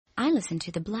I listen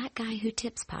to the Black Guy Who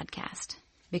Tips podcast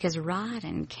because Rod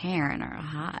and Karen are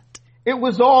hot. It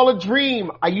was all a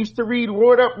dream. I used to read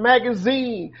Word Up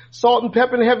magazine, Salt and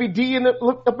Pepper and Heavy D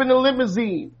looked up in the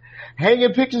limousine,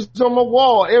 hanging pictures on my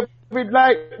wall every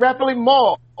night, rapidly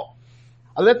mall.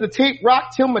 I let the tape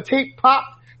rock till my tape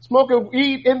popped, smoking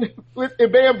weed in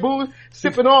bamboo,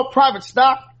 sipping on private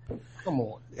stock. Come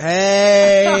on.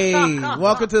 Hey,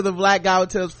 welcome to the Black Guy Who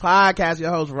Tips podcast.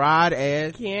 Your host Rod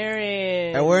and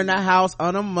Karen, and we're in the house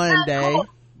on a Monday.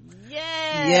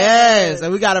 Yes,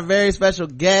 and we got a very special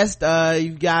guest.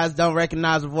 You guys don't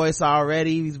recognize the voice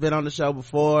already. He's been on the show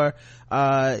before.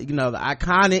 The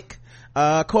iconic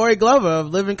Corey Glover of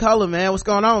Living Color. Man, what's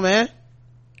going on, man?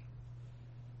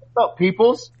 What's up,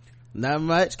 peoples? Not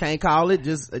much, can't call it.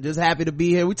 Just happy to be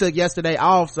here. We took yesterday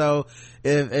off, so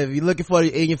if you're looking for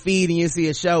it in your feed and you see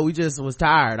a show, we just was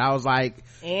tired. I was like,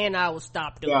 and I was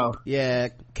stopped up. Yeah,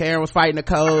 Karen was fighting the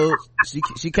cold.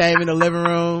 She came in the living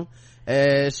room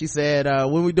and she said,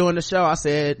 when we doing the show? I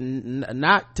said,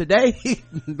 not today.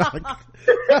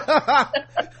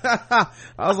 I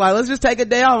was like, let's just take a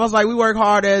day off. I was like, we work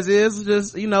hard as is,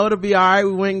 just it'll be all right.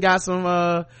 We went and got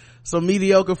some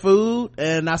mediocre food,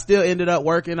 and I still ended up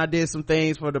working. I did some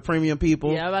things for the premium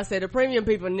people. Yeah, I said the premium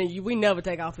people, we never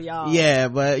take off for y'all. Yeah,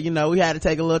 but we had to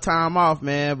take a little time off,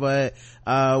 man. But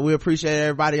we appreciate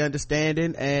everybody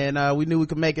understanding, and we knew we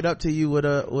could make it up to you with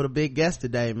a big guest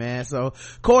today, man. So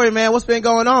Corey, man, what's been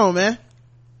going on, man?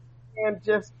 Man,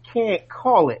 just can't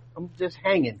call it. I'm just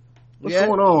hanging. What's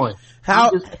going on?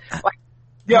 I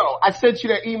sent you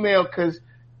that email because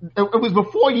it was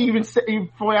before I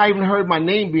even heard my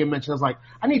name being mentioned. I was like,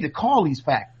 I need to call these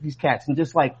cats and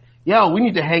just like, we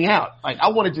need to hang out. Like, I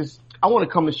want to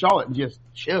come to Charlotte and just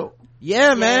chill.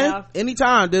 Yeah, man.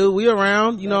 Anytime, dude. We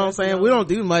around, you know what I'm saying? We don't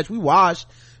do much. We watch,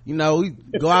 we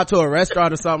go out to a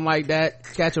restaurant or something like that,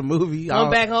 catch a movie.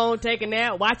 Come back home, take a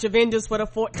nap, watch Avengers for the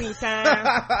 14th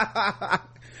time.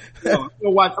 I'm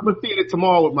gonna see it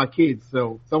tomorrow with my kids,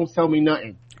 so don't tell me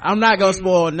nothing. I'm not gonna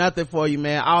spoil nothing for you,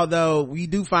 man. Although we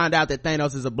do find out that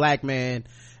Thanos is a black man,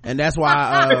 and that's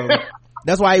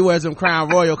why he wears them Crown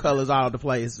Royal colors all over the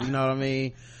place. You know what I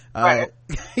mean? Right.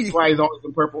 That's why he's always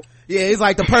in purple. Yeah, he's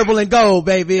like the purple and gold,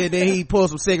 baby. And then he pulls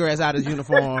some cigarettes out of his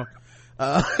uniform.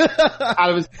 Out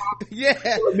of his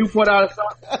yeah, Newport out of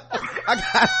stock.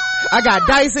 I got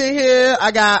dice in here.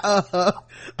 I got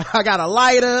a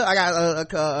lighter. I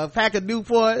got a pack of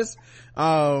Newports.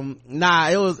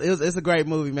 It's a great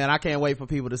movie, man. I can't wait for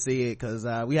people to see it because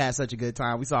we had such a good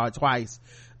time. We saw it twice.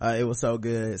 It was so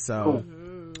good. So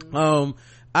how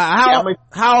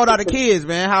old are the kids,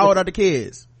 man? How old are the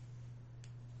kids?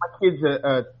 My kids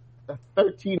are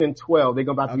 13 and 12. They're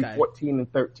about to be 14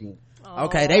 and 13.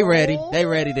 Okay, they ready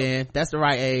then. That's the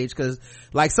right age, because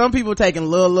like some people taking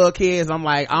little kids, I'm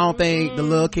like, I don't think the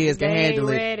little kids can handle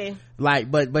it. Like,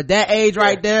 but that age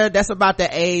right there, that's about the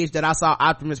age that I saw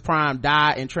Optimus Prime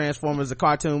die in Transformers, the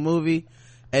cartoon movie,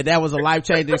 and that was a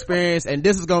life-changing experience, and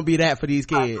this is gonna be that for these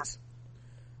kids.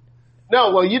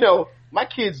 No, well, my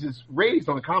kids is raised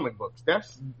on comic books.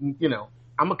 That's,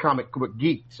 I'm a comic book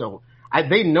geek, so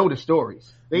they know the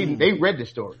stories. They read the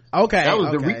stories. Okay. That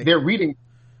was they're reading.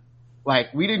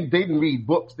 Like, they didn't read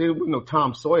books. They didn't know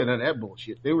Tom Sawyer, none of that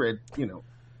bullshit. They read,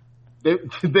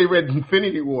 they read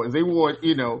Infinity Wars. They wore,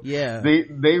 they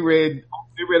read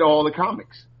all the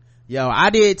comics. Yo, I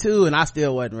did too, and I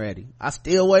still wasn't ready.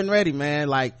 Man.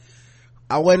 Like,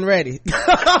 I wasn't ready.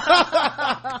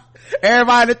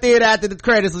 Everybody in the theater after the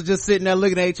credits was just sitting there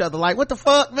looking at each other like, what the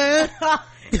fuck, man?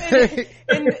 and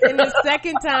the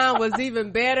second time was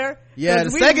even better. Yeah,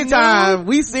 the second time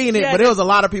we seen it, but it was a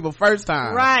lot of people first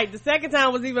time. Right, the second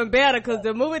time was even better because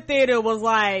the movie theater was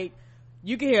like,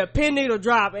 you can hear a pin needle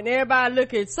drop and everybody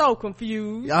looking so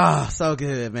confused. So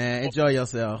good, man. Enjoy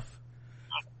yourself.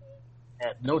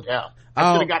 No doubt.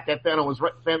 I should have got that Thanos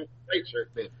family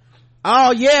shirt then.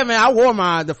 Oh yeah, man. I wore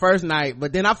mine the first night,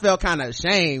 but then I felt kind of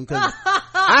ashamed because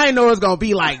I didn't know it was gonna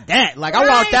be like that. Like, I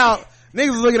walked out, niggas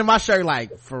was looking at my shirt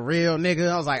like, for real, nigga?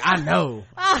 I was like, I know.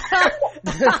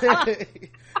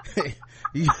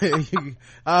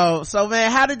 So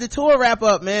man, how did the tour wrap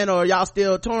up, man? Or y'all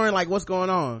still touring? Like, what's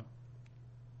going on?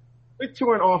 We're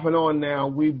touring off and on now.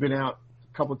 We've been out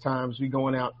a couple of times. We're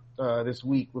going out this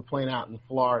week. We're playing out in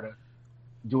Florida,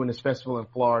 doing this festival in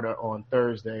Florida on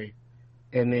Thursday.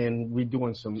 And then we're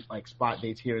doing some like spot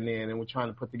dates here and there. And we're trying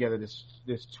to put together this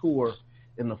tour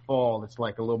in the fall. It's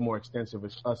like a little more extensive.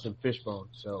 It's us and Fishbone.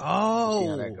 So we'll see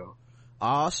how that goes.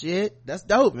 Oh shit. That's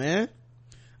dope, man.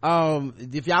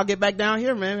 If y'all get back down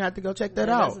here, man, we have to go check that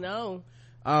out. No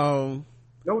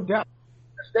doubt.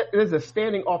 There's a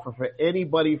standing offer for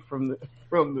anybody from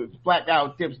the Black Guy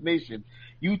Who Tips Nation.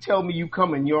 You tell me you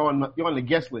coming, you're on the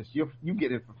guest list. You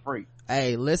get it for free.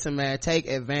 Hey, listen, man, take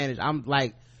advantage. I'm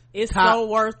like, it's so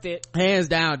worth it. Hands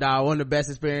down, dog. One of the best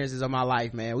experiences of my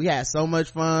life, man. We had so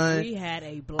much fun. We had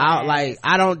a blast.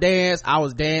 I don't dance. I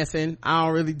was dancing. I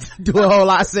don't really do a whole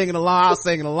lot singing along. I was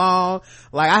singing along.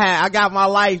 Like I got my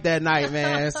life that night,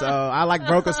 man. So I like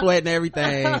broke a sweat and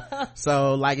everything.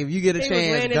 So like if you get a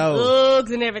chance, go.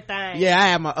 Uggs and everything. Yeah, I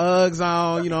had my Uggs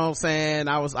on, you know what I'm saying?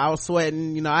 I was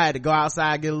sweating, you know, I had to go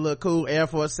outside, get a little cool air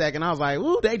for a second. I was like,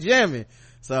 ooh, they jamming.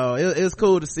 So it was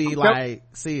cool to see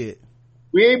it.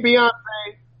 We ain't Beyonce.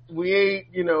 We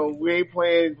ain't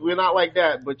playing. We're not like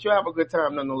that, but you'll have a good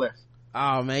time nonetheless.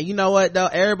 Oh man, you know what though?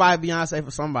 Everybody Beyonce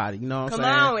for somebody, you know what I'm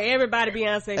saying? Come on, everybody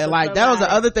Beyonce for and like somebody. that was the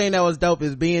other thing that was dope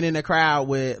is being in the crowd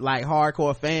with like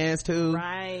hardcore fans too.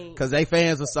 Right. Cause they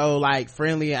fans were so like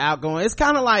friendly and outgoing. It's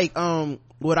kinda like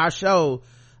with our show,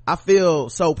 I feel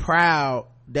so proud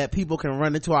that people can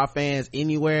run into our fans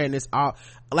anywhere, and it's all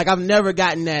like I've never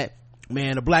gotten that,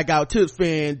 man, a Blackout Tips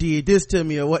fan did this to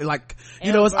me or what, like,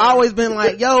 you know, it's always been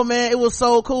like, yo man, it was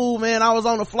so cool, man. I was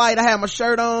on a flight, I had my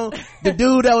shirt on. The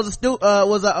dude that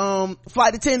was a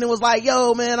flight attendant was like,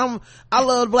 yo man, I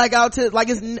love Blackout Tips. Like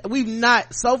we've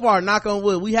not, so far, knock on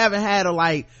wood, we haven't had a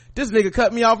like, this nigga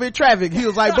cut me off in traffic. He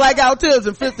was like, Blackout Tips,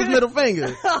 and flipped his middle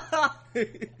finger. Yo,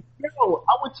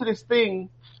 I went to this thing,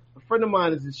 a friend of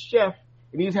mine is a chef,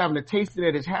 and he's having a tasting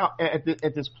at his house, at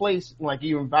this place, like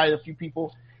he invited a few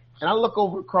people. And I look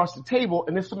over across the table,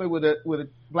 and there's somebody with a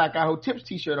Black Idaho Tips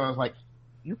t-shirt on. I was like,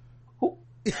 "You who?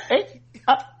 Hey,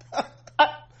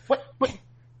 what?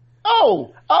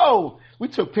 Oh, we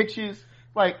took pictures.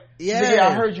 Like, yeah,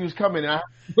 I heard you was coming.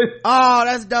 Oh,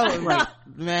 that's dope, right?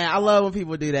 Man, I love when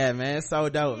people do that, man. It's so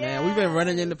dope, man. We've been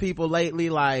running into people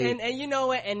lately, like, and you know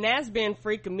what? And that's been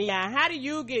freaking me out. How do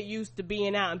you get used to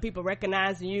being out and people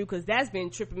recognizing you? Because that's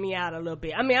been tripping me out a little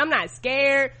bit. I mean, I'm not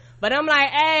scared. But I'm like,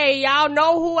 hey, y'all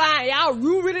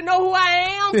you really know who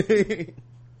I am?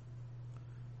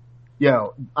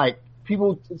 Yo, like,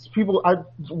 people, I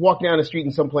walk down the street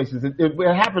in some places.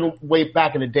 It happened way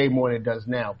back in the day more than it does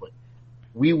now, but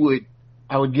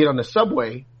I would get on the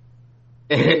subway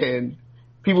and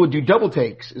people would do double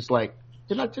takes. It's like,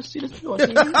 did I just see this on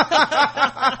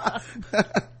TV?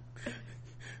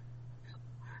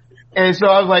 And so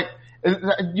I was like,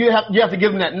 you have to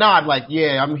give them that nod, like,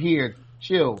 yeah, I'm here.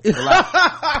 Chill. Relax.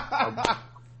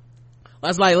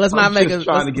 Let's not make a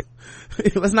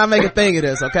thing of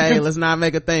this, okay? Let's not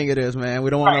make a thing of this, man. We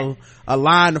don't want a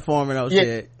line to form and no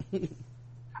shit.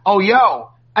 Oh, yo,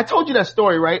 I told you that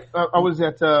story, right? I was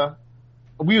at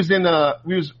we was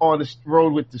on the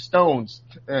road with the Stones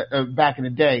back in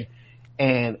the day,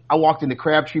 and I walked into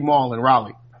Crabtree Mall in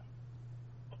Raleigh,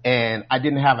 and I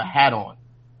didn't have a hat on.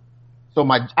 So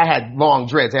I had long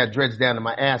dreads. I had dreads down to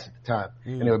my ass at the time,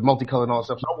 and they were multicolored and all that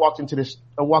stuff. So I walked into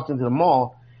the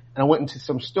mall, and I went into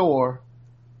some store,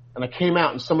 and I came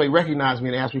out, and somebody recognized me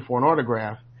and asked me for an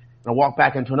autograph. And I walked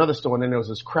back into another store, and then there was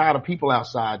this crowd of people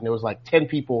outside, and there was like 10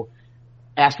 people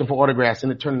asking for autographs,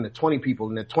 and it turned into 20 people,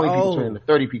 and then 20 people turned into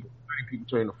 30 people. 30 people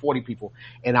turned into 40 people,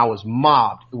 and I was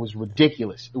mobbed. It was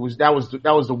ridiculous. That was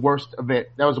the worst event.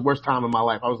 That was the worst time in my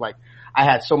life. I was like, I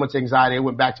had so much anxiety. I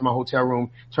went back to my hotel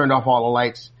room, turned off all the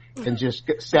lights, and just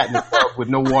sat in the tub with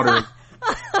no water.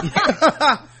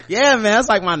 Yeah, man, that's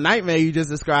like my nightmare you just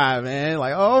described, man.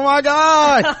 Like, oh my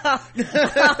God.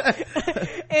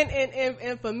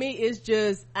 and for me, it's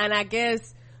just, and I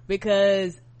guess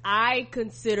because I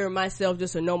consider myself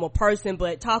just a normal person,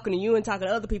 but talking to you and talking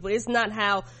to other people, it's not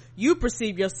how you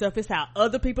perceive yourself, it's how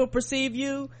other people perceive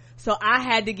you. So I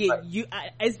had to get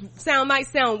might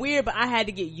sound weird, but I had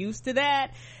to get used to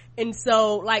that. And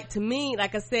so, like, to me,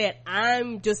 like I said,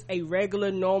 I'm just a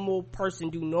regular, normal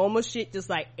person, do normal shit just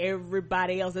like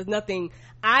everybody else.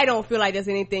 I don't feel like there's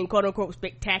anything quote unquote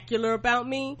spectacular about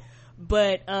me,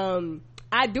 but,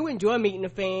 I do enjoy meeting the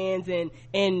fans,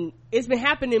 and it's been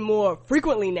happening more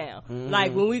frequently now.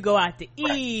 Like when we go out to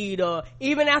eat, or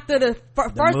even after the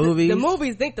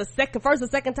movies. I think the first or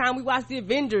second time we watched the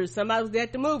Avengers, somebody was there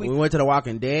at the movies. We went to the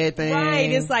Walking Dead thing.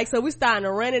 Right. It's like, so we starting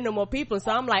to run into more people.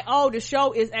 So I'm like, oh, the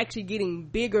show is actually getting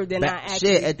bigger than I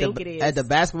actually think it is. At the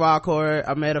basketball court,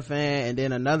 I met a fan, and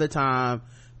then another time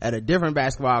at a different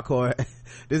basketball court,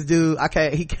 this dude,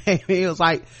 he came in, he was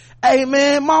like, hey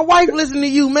man, my wife listened to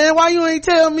you, man. Why you ain't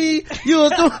tell me you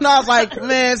was doing? I was like,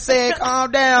 man, say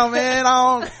calm down, man.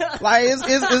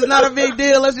 It's not a big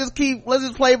deal. Let's just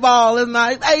play ball. It's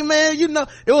not, hey man, you know,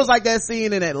 it was like that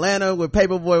scene in Atlanta where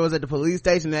Paperboy was at the police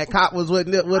station. That cop was with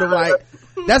him like,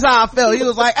 That's how I felt. He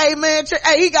was like, hey man,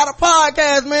 hey, he got a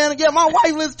podcast, man. Yeah, my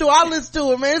wife listens to it. I listen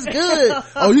to it, man. It's good.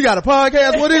 Oh, you got a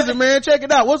podcast? What is it, man? Check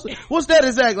it out. What's that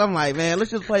exactly? I'm like, man,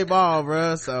 let's just play ball,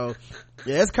 bro. So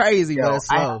yeah, it's crazy, but it's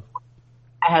slow.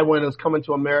 I had one of those coming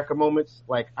to America moments.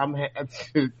 Like like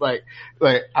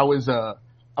I was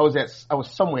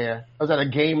somewhere. I was at a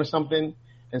game or something,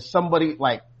 and somebody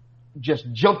like just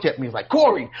jumped at me. Like,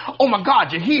 Corey, oh my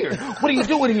God, you're here. What are you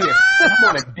doing here? I'm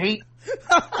on a date.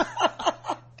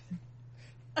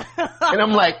 And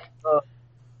I'm like,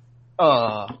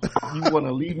 you want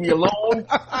to leave me alone?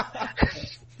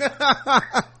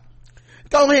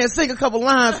 Go ahead and sing a couple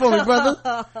lines for me, brother.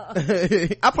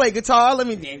 I play guitar. Let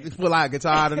me pull out a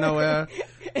guitar out of nowhere.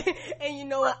 And you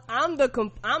know what? I'm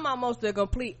almost the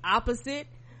complete opposite.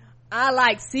 I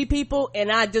like see people and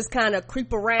I just kind of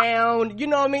creep around, you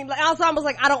know what I mean? Like, I was almost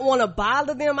like, I don't want to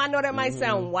bother them. I know that might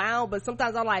sound wild, but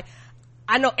sometimes I'm like,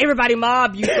 I know everybody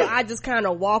mob you, so I just kind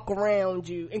of walk around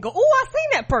you and go, oh, I seen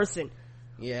that person.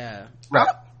 Yeah. Right.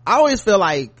 I always feel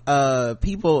like,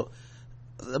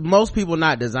 most people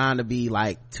not designed to be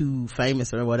like too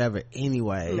famous or whatever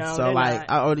anyway. No, so like,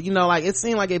 like it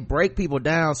seemed like it break people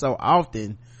down so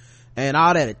often, and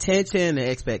all that attention and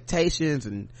expectations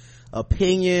and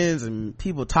opinions and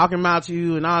people talking about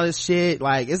you and all this shit,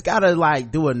 like it's gotta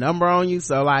like do a number on you.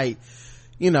 So like,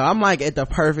 I'm like at the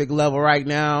perfect level right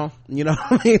now, you know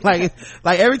what I mean?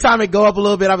 Like every time it go up a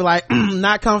little bit, I'll be like,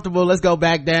 not comfortable, let's go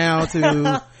back down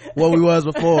to what we was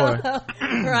before.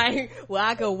 Right. Well,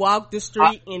 I could walk the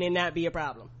street and it not be a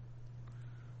problem.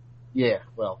 Yeah,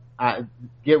 well,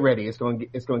 get ready, it's gonna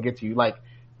get to you. Like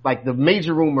the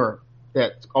major rumor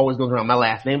that always goes around, my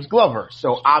last name's Glover,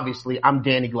 so obviously I'm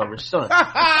Danny Glover's son.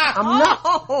 I'm not.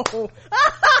 Oh,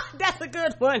 that's a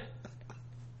good one.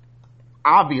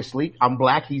 Obviously, I'm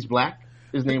black, he's black.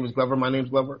 His name is Glover, my name's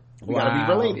Glover. We gotta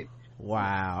be related.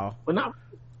 Wow. We're not.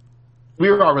 We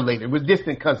are related. We're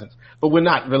distant cousins, but we're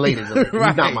not related. Right.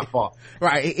 He's not my fault.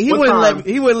 Right. He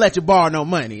wouldn't let you borrow no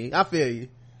money. I feel you.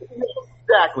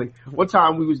 Exactly. One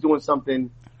time we was doing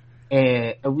something,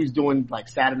 and we was doing like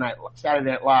Saturday Night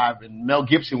Live, and Mel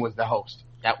Gibson was the host.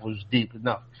 That was deep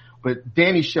enough. But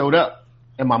Danny showed up,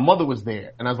 and my mother was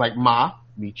there, and I was like, "Ma,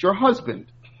 meet your husband."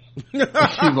 And she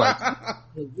was like,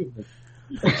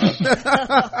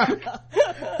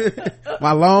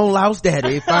 my long lost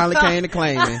daddy finally came to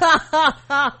claim me.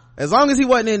 As long as he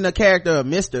wasn't in the character of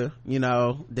Mr.,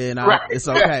 then it's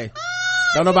okay.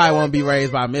 Don't nobody want to be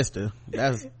raised by Mr.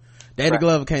 That's Danny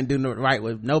Glover can't do right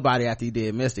with nobody after he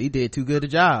did Mr. He did too good a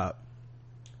job.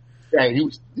 Yeah, he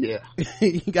was. Yeah,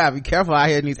 you gotta be careful out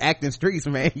here in these acting streets,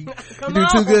 man. You do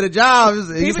too good a job,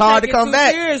 it's hard to come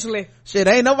back. Seriously, shit,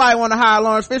 ain't nobody want to hire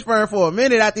Lawrence Fishburne for a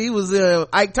minute after he was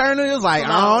Ike Turner. He was like,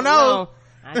 I don't know. No,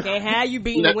 I can't have you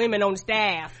beating the women on the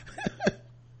staff.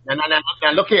 Now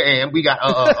look here, Ann. We got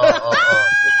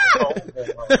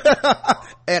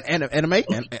anime.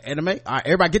 All right,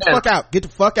 everybody get the fuck out. Get the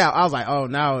fuck out. I was like, oh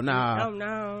no. Oh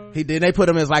no. They put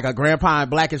him as like a grandpa in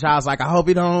Blackish. I was like, I hope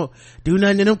he don't do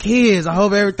nothing to them kids. I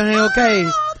hope everything okay.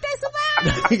 Oh, they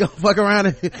survived. He gonna fuck around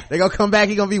and they gonna come back.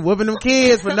 He gonna be whooping them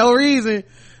kids for no reason.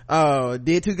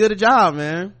 Did too good a job,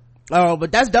 man. Oh,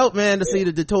 but that's dope, man, to see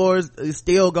the tours is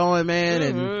still going,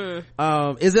 man.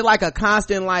 And is it like a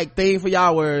constant like thing for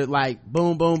y'all where like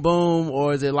boom boom boom,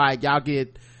 or is it like y'all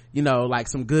get like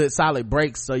some good solid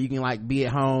breaks so you can like be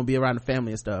at home, be around the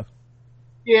family and stuff?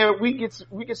 Yeah, we get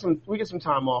some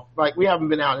time off. Like, we haven't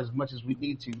been out as much as we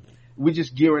need to. We're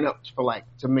just gearing up for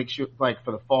to make sure, like, for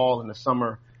the fall and the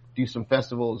summer, do some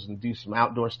festivals and do some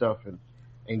outdoor stuff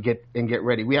and get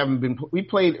ready. We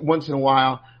played once in a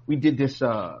while. We did this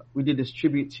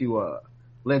tribute to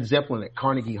Led Zeppelin at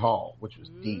Carnegie Hall, which was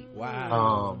deep.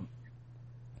 Wow.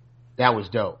 That was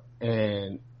dope.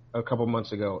 And a couple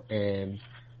months ago, and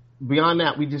beyond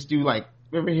that, we just do like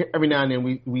every now and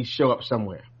then we show up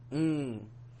somewhere.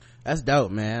 That's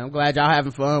dope, man. I'm glad y'all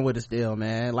having fun with it still,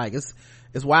 man. Like it's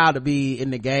wild to be in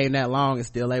the game that long and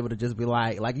still able to just be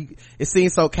like it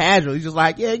seems so casual. You're just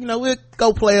like, yeah, we'll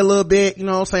go play a little bit, you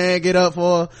know what I'm saying, get up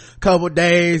for a couple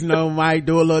days, might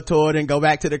do a little tour, then go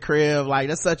back to the crib. Like,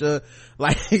 that's such a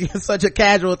such a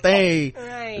casual thing.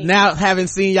 Right. Now, having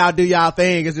seen y'all do y'all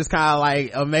thing, it's just kind of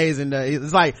like amazing.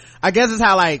 It's like, I guess it's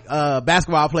how like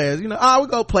basketball players, we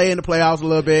go play in the playoffs a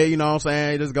little bit, you know what I'm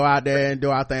saying, just go out there and do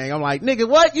our thing. I'm like, nigga,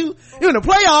 what, you in the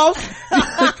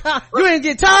playoffs? You ain't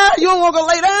get tired? You don't want to go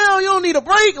lay down? You don't need a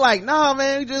break? Like, nah,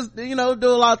 man, we just do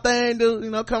a lot of things,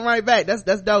 come right back.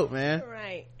 That's dope, man.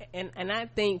 Right. And I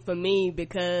think for me,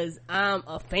 because I'm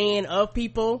a fan of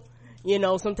people, You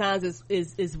know, sometimes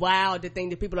it's wild to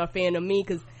think that people are a fan of me,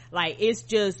 because like it's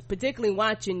just, particularly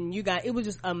watching you guys, it was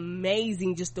just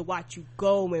amazing just to watch you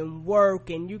go and work,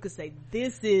 and you could say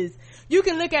you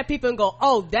can look at people and go,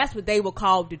 oh, that's what they were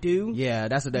called to do. Yeah,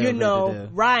 that's what they were meant to do.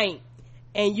 Right.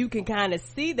 And you can kind of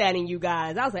see that in you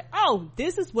guys. I was like, oh,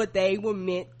 this is what they were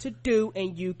meant to do,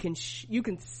 and you can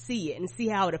see it and see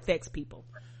how it affects people.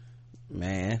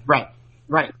 Man. Right.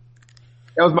 That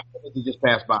was my that just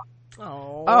passed by.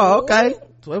 Oh, okay.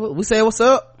 We say what's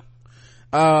up.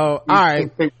 All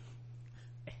right.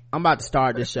 I'm about to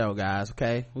start this show, guys.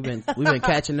 Okay, we've been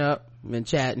catching up, we've been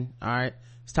chatting. All right,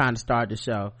 it's time to start the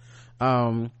show.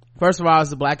 First of all, it's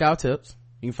the Blackout Tips.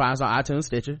 You can find us on iTunes,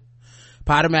 Stitcher,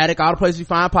 Podomatic, all the places you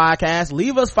find podcasts.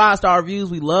 Leave us 5-star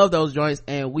reviews. We love those joints,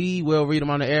 and we will read them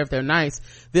on the air if they're nice.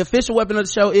 The official weapon of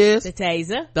the show is the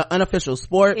taser. The unofficial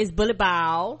sport is bullet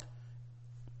ball.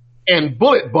 And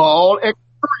bullet ball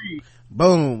extreme.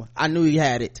 Boom. I knew you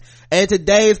had it. And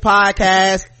today's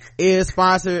podcast is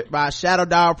sponsored by Shadow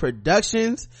Dog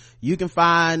Productions. You can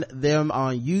find them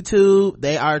on YouTube.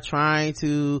 They are trying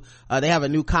to, they have a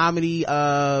new comedy,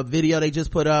 video they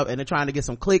just put up, and they're trying to get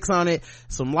some clicks on it,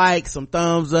 some likes, some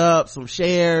thumbs up, some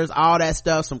shares, all that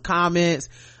stuff, some comments.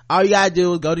 All you gotta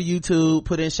do is go to YouTube,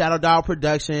 put in Shadow Dog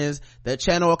Productions, that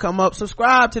channel will come up,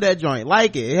 subscribe to that joint,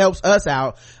 like it helps us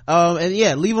out. And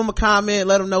yeah, leave them a comment,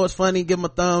 let them know it's funny, give them a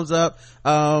thumbs up.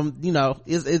 You know,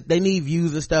 they need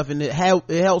views and stuff, and it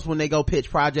helps when they go pitch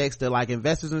projects to like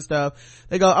investors and stuff.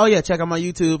 They go, oh yeah, check out my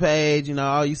YouTube page, you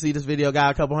know, oh, you see this video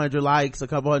got a couple hundred likes, a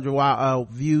couple hundred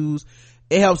views.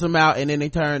 It helps them out, and then they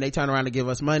turn around to give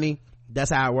us money. That's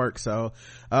how it works. So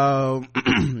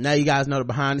now you guys know the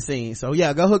behind the scenes. So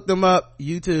yeah, go hook them up,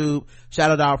 YouTube,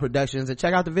 Shadow Dog Productions, and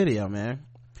check out the video, man.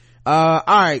 All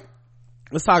right,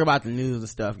 let's talk about the news and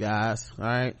stuff, guys. All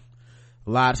right, a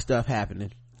lot of stuff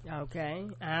happening. Okay,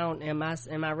 am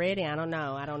I ready? I don't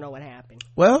know what happened.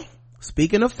 Well,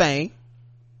 speaking of fame,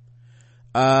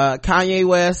 Kanye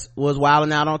West was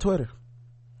wilding out on Twitter.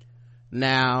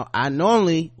 Now, I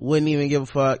normally wouldn't even give a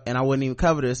fuck, and I wouldn't even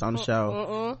cover this on the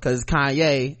show, cause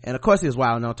Kanye, and of course he was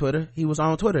wilding on Twitter. He was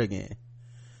on Twitter again.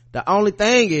 The only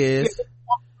thing is,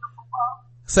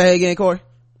 say again, Corey.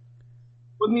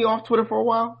 Wasn't he off Twitter for a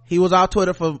while? He was off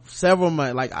Twitter for several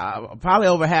months, like probably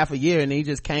over half a year, and he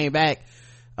just came back,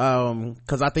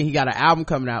 cause I think he got an album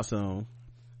coming out soon.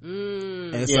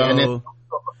 And so,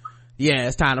 yeah,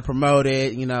 it's time to promote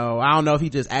it. You know, I don't know if he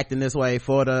just acting this way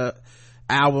for the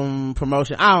album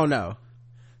promotion, I don't know,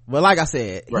 but like I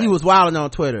said, he was wilding on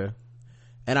Twitter,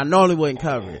 and I normally wouldn't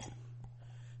cover it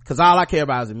because all I care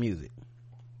about is the music.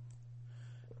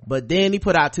 But then he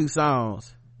put out 2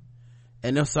 songs,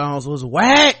 and them songs was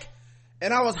whack,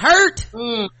 and I was hurt.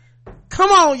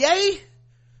 Come on, Ye,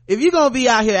 if you gonna be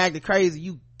out here acting crazy,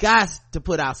 you got to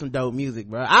put out some dope music,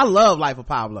 bro. I love Life of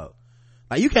Pablo.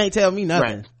 Like, you can't tell me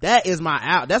nothing. Right. That is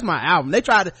that's my album. They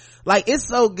try to, like, it's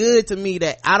so good to me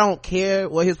that I don't care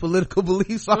what his political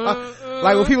beliefs are.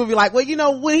 Like, when people be like, well, you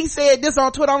know, when he said this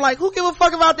on Twitter, I'm like, who give a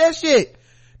fuck about that shit?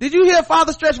 Did you hear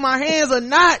Father Stretch My Hands or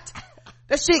not?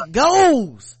 That shit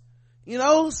goes. You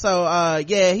know? So,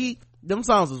 yeah, them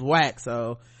songs was whack,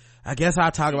 so I guess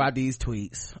I'll talk about these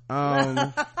tweets.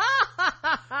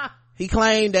 He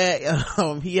claimed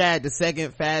that, he had the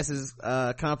second fastest,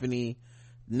 company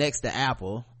next to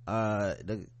Apple,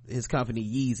 his company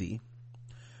Yeezy.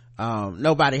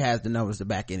 Nobody has the numbers to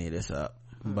back any of this up,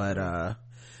 but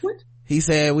he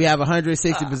said we have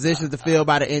 160 positions to fill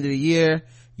by the end of the year.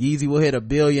 Yeezy will hit $1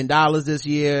 billion this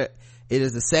year. It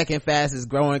is the second fastest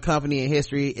growing company in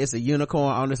history. It's a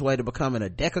unicorn on its way to becoming a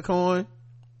decacorn.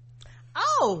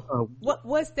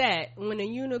 What's that? When a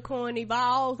unicorn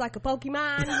evolves like a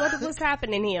Pokemon? What's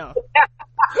happening here?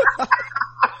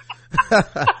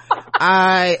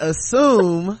 I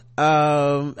assume,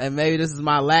 and maybe this is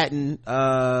my Latin,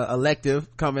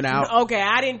 elective coming out. Okay,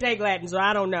 I didn't take Latin, so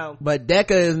I don't know. But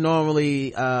deca is normally,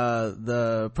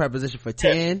 the preposition for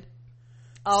 10.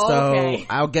 Oh, so okay.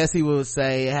 I guess he would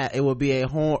say it would be a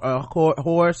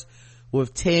horse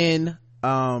with 10,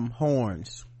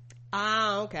 horns.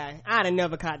 Ah, okay. I'd have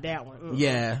never caught that one.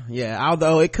 Yeah.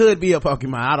 Although it could be a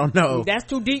Pokemon, I don't know. That's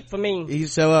too deep for me. You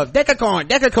show up, decacorn.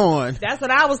 That's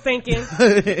what I was thinking.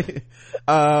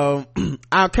 I'm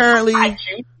currently wait,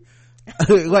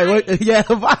 yeah,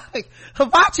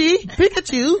 Hibachi,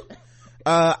 Pikachu.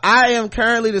 I am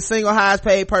currently the single highest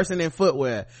paid person in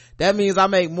footwear. That means I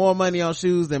make more money on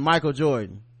shoes than Michael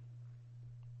Jordan.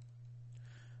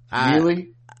 Really?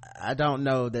 I don't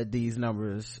know that these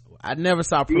numbers, I never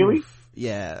saw proof. Really?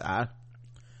 Yeah,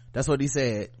 that's what he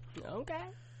said. Okay.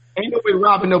 Ain't nobody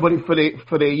robbing nobody for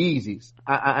their Yeezys.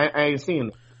 I ain't seeing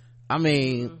it. I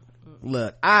mean,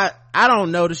 look, I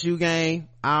don't know the shoe game,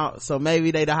 so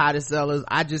maybe they the hottest sellers.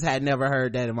 I just had never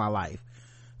heard that in my life.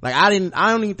 Like I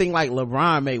don't even think like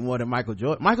LeBron made more than Michael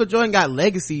Jordan. Michael Jordan got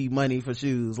legacy money for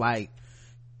shoes. Like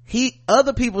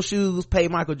other people's shoes pay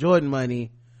Michael Jordan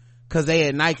money because they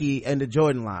had Nike and the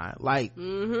Jordan line. Like,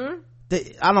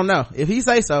 I don't know if he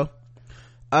say so.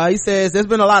 He says there's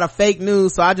been a lot of fake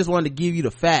news, so I just wanted to give you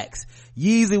the facts.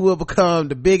 Yeezy will become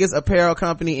the biggest apparel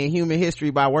company in human history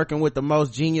by working with the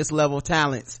most genius level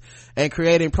talents and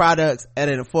creating products at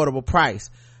an affordable price.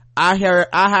 I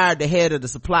hired the head of the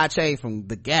supply chain from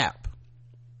The Gap.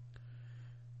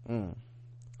 I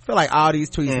feel like all these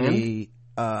tweets need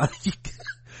I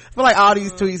feel like all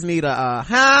these tweets need a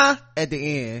huh at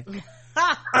the end.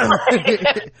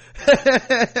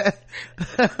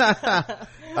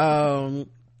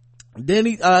 Then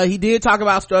he did talk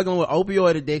about struggling with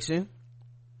opioid addiction,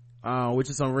 which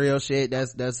is some real shit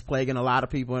that's plaguing a lot of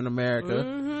people in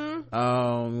America.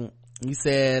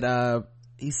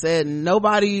 He said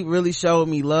nobody really showed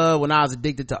me love when I was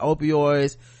addicted to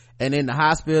opioids and in the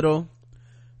hospital.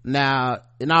 Now,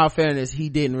 in all fairness, he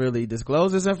didn't really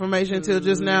disclose this information until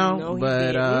just now, no,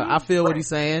 but I feel what he's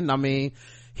saying. I mean,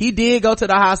 he did go to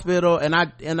the hospital, and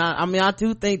I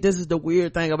do think this is the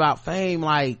weird thing about fame.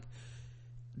 Like,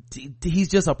 he's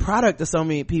just a product of so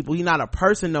many people. He's not a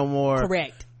person no more.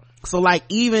 Correct. So like,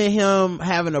 even him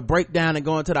having a breakdown and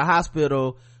going to the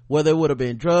hospital, whether it would have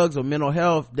been drugs or mental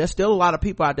health, there's still a lot of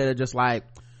people out there that are just like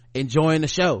enjoying the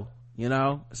show, you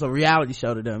know? It's a reality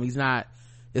show to them. It's not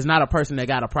a person that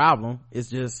got a problem. It's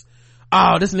just,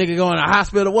 oh, this nigga going to the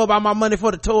hospital, what about my money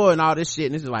for the tour and all this shit?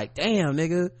 And it's just like, damn,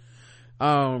 nigga.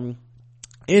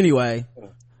 Anyway,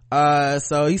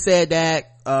 so he said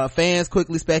that fans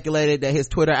quickly speculated that his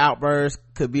Twitter outburst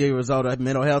could be a result of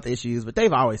mental health issues, but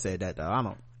they've always said that though.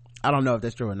 I don't know if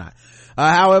that's true or not.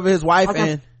 However, his wife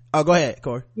go ahead,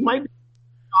 Corey. He might be,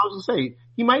 I was gonna say,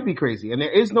 he might be crazy, and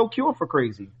there is no cure for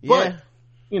crazy. Yeah. But,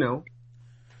 you know,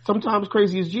 sometimes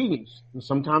crazy is genius, and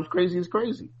sometimes crazy is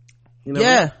crazy. You know?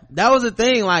 Yeah, that was the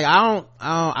thing. Like, I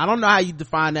don't know how you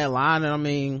define that line. And I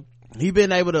mean, he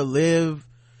been able to live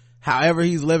however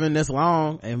he's living this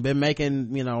long and been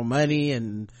making, you know, money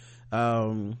and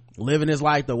living his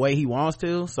life the way he wants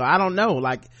to. So I don't know.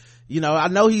 Like, you know, I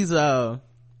know he's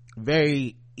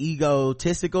very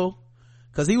egotistical,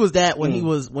 because he was that when he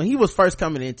was first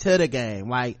coming into the game.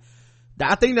 Like,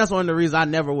 I think that's one of the reasons I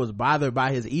never was bothered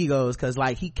by his egos, because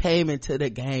like, he came into the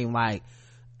game like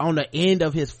on the end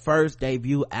of his first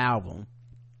debut album.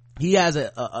 He has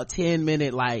a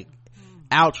 10-minute like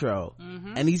outro,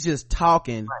 and he's just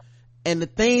talking, and the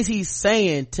things he's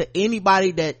saying to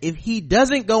anybody, that if he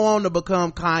doesn't go on to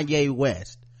become Kanye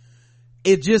West,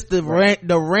 it's just the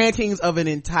rantings of an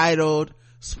entitled,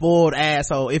 spoiled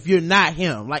asshole. If you're not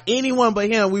him, like anyone but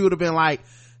him, we would have been like,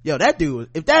 yo, that dude,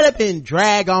 if that had been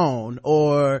Drag On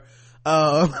or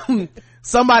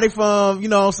somebody from, you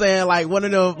know what I'm saying, like one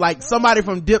of them, like somebody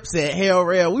from Dipset, Hell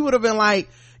Rail, we would have been like,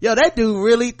 yo, that dude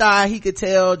really thought he could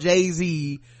tell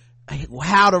Jay-Z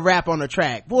how to rap on the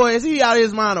track. Boy, is he out of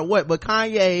his mind or what? But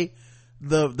Kanye,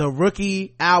 the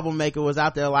rookie album maker, was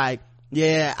out there like,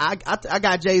 yeah, I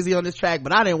got Jay-Z on this track,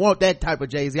 but I didn't want that type of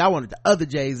Jay-Z. I wanted the other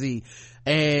Jay-Z.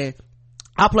 And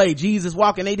I played Jesus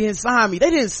Walking. They didn't sign me.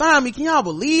 Can y'all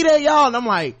believe that, y'all? And I'm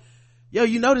like, yo,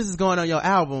 you know this is going on your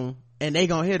album and they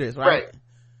gonna hear this, right?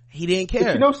 He didn't care.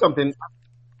 But you know something?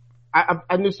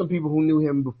 I knew some people who knew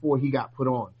him before he got put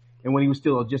on, and when he was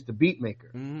still just a beat maker.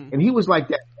 And he was like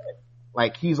that.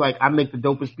 Like, he's like, I make the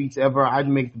dopest beats ever. I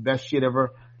make the best shit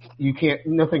ever.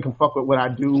 Nothing can fuck with what I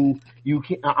do.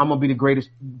 I'm gonna be the greatest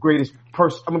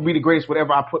person. I'm gonna be the greatest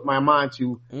whatever I put my mind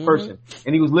to person.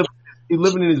 And he was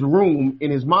living in his room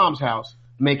in his mom's house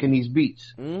making these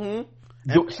beats. And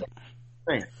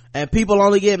people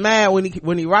only get mad when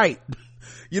he write.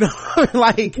 You know,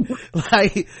 like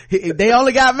they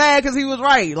only got mad because he was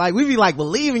right. Like, we be like,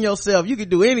 believe in yourself, you can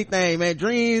do anything, man.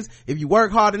 Dreams, if you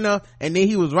work hard enough. And then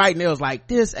he was right, and it was like,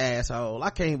 this asshole, I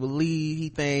can't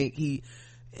believe he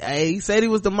said he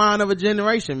was the mind of a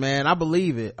generation, man. I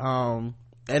believe it. At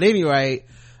any rate,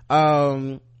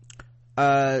 Kim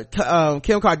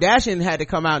Kardashian had to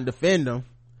come out and defend him,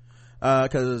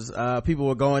 because people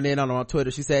were going in on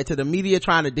Twitter. She said, to the media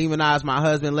trying to demonize my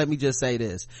husband, let me just say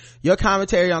this: your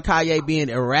commentary on Kanye being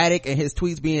erratic and his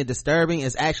tweets being disturbing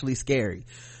is actually scary.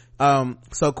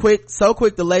 So quick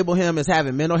to label him as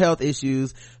having mental health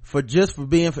issues for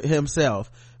being for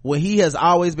himself when he has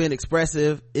always been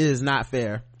expressive. It is not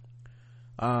fair.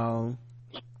 I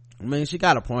mean, she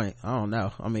got a point. I don't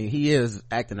know. I mean, he is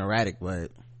acting erratic, but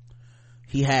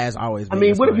he has always been. I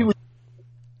mean, what if he was a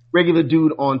regular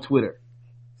dude on Twitter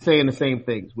saying the same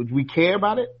things? Would we care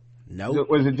about it? Nope.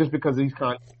 Was it just because he's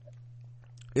Kanye?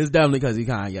 It's definitely because he's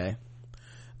Kanye.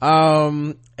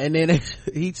 And then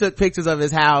he took pictures of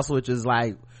his house, which is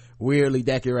like weirdly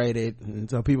decorated, and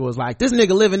so people was like, this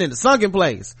nigga living in the sunken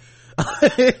place.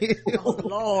 Oh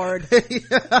Lord.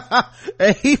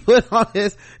 And he put on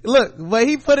his but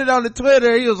he put it on the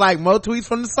Twitter. He was like, more tweets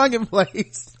from the sunken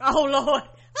place. Oh Lord.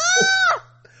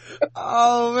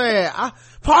 Oh man,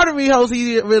 part of me hopes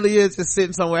he really is just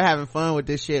sitting somewhere having fun with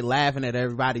this shit, laughing at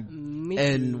everybody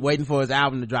and waiting for his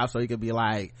album to drop so he could be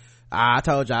like, I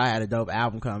told y'all I had a dope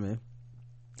album coming.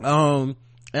 And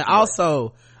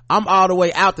also, I'm all the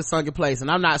way out the sunken place,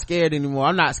 and I'm not scared anymore.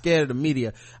 I'm not scared of the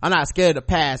media. I'm not scared of the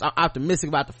past. I'm optimistic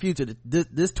about the future.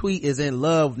 This tweet is in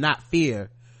love, not fear.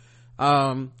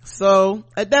 So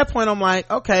at that point I'm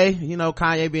like, okay,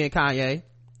 Kanye being Kanye.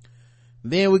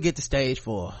 Then we get to stage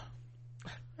 4.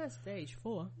 That's stage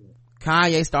 4.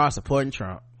 Kanye starts supporting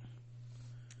Trump.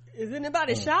 Is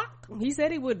anybody shocked? He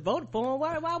said he would vote for him.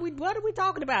 What are we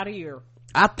talking about here?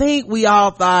 I think we all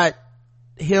thought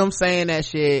him saying that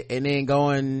shit and then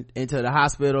going into the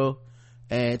hospital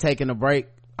and taking a break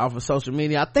off of social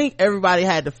media, I think everybody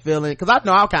had the feeling, because I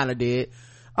know I kind of did.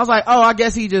 I was like, oh, I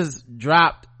guess he just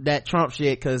dropped that Trump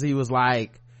shit because he was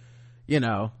like,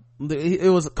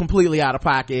 it was completely out of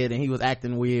pocket and he was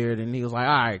acting weird, and he was like,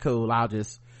 all right, cool, I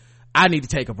need to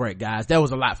take a break, guys. That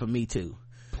was a lot for me too.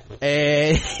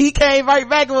 And he came right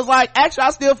back and was like, actually,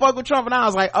 I still fuck with Trump. And I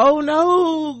was like, oh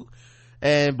no.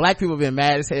 And black people been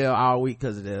mad as hell all week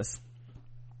because of this.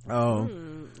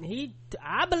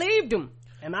 I believed him.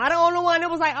 Am I the only one that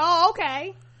was like, oh,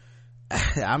 okay?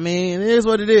 I mean, it is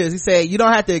what it is. He said, you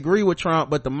don't have to agree with Trump,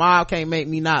 but the mob can't make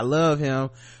me not love him.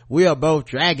 We are both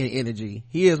dragon energy.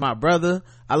 He is my brother.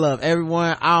 I love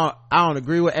everyone. I don't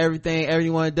agree with everything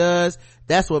everyone does.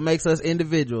 That's what makes us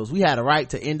individuals. We had a right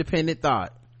to independent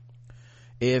thought.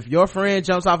 If your friend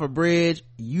jumps off a bridge,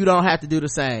 you don't have to do the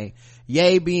same.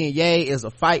 Yay being yay is a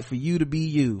fight for you to be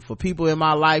you. For people in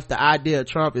my life, the idea of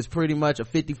Trump is pretty much a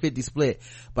 50-50 split.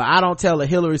 But I don't tell a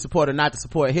Hillary supporter not to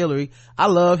support Hillary. I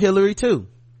love Hillary too.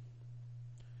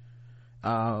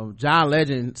 John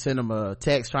Legend sent him a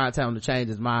text trying to tell him to change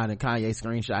his mind, and Kanye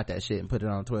screenshot that shit and put it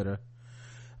on Twitter.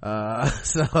 It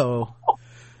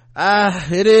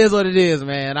is what it is,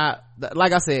 man.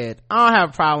 Like I said, I don't have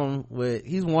a problem with,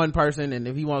 he's one person, and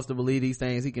if he wants to believe these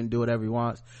things, he can do whatever he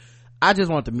wants. I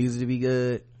just want the music to be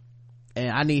good,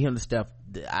 and I need him to step.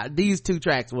 These 2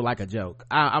 tracks were like a joke.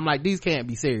 I'm like, these can't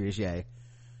be serious, yay.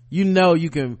 You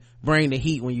can bring the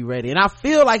heat when you're ready. And I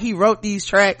feel like he wrote these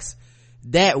tracks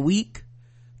that week,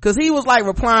 cause he was like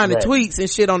replying to tweets and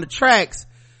shit on the tracks.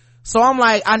 So I'm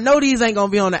like, I know these ain't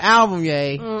gonna be on the album,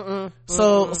 yay.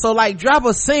 So like drop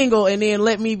a single and then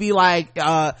let me be like,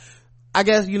 I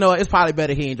guess, it's probably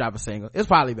better he ain't drop a single. It's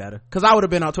probably better. Cause I would have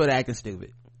been on Twitter acting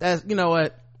stupid. That's, you know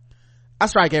what? I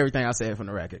strike everything I said from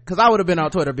the record. Cause I would have been on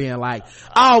Twitter being like,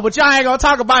 oh, but y'all ain't gonna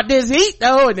talk about this heat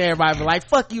though. And everybody be like,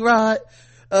 fuck you, Rod.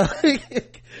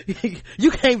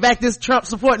 You came back this Trump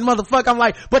supporting motherfucker. I'm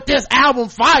like, but this album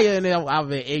fire. And then I've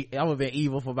been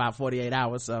evil for about 48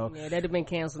 hours. So yeah, that'd have been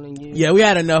canceling you. Yeah, we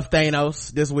had enough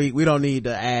Thanos this week. We don't need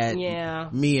to add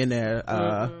me in there,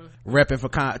 repping for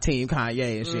Team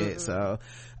Kanye and shit. So,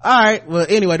 all right. Well,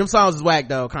 anyway, them songs is whack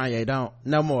though. Kanye,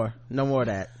 no more of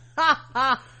that.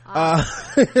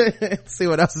 See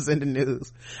what else is in the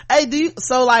news. Hey,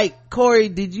 Corey,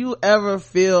 did you ever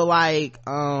feel like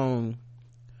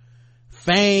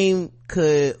fame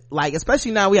could, like,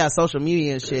 especially now we have social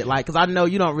media and shit, like, cause I know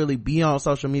you don't really be on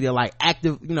social media like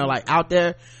active, like out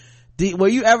there. Were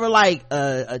you ever like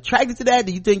attracted to that?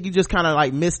 Do you think you just kind of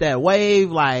like missed that wave?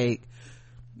 Like,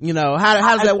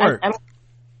 how does that work?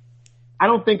 I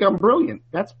don't think I'm brilliant.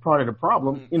 That's part of the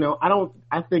problem.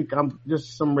 I think I'm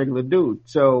just some regular dude.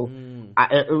 So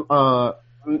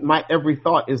my every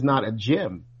thought is not a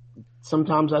gem.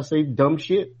 Sometimes I say dumb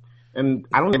shit, and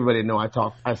I don't want everybody to know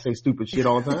I say stupid shit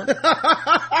all the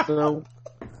time. So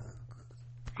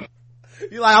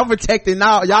you're like, I'm protecting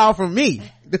y'all from me.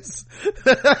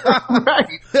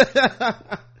 Right.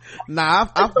 Nah,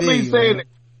 I feel you,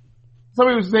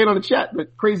 somebody was saying on the chat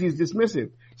that crazy is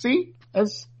dismissive. See, I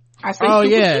say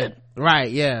shit.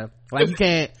 Right, yeah. Like you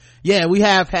can't, we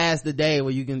have passed the day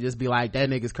where you can just be like, that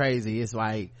nigga's crazy. It's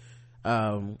like,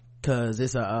 cause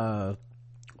it's what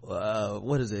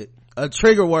is it? A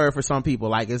trigger word for some people.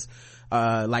 Like it's,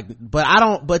 but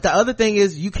the other thing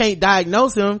is you can't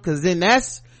diagnose him, cause then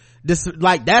that's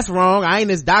wrong. I ain't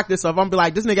his doctor. So if I'm be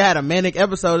like, this nigga had a manic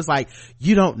episode, it's like,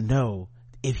 you don't know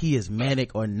if he is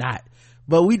manic or not.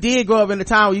 But we did grow up in a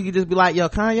time where you could just be like, yo,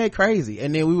 Kanye crazy.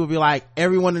 And then we would be like,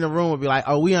 everyone in the room would be like,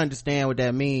 oh, we understand what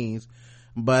that means.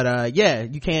 But yeah,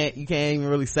 you can't even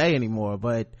really say anymore.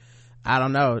 But I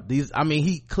don't know, he's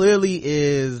clearly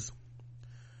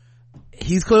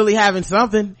having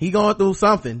something. He going through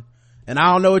something, and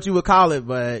I don't know what you would call it,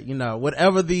 but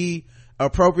whatever the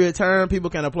appropriate term, people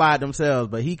can apply it themselves.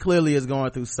 But he clearly is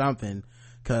going through something,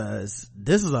 because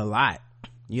this is a lot,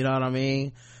 you know what I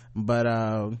mean? But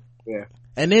yeah.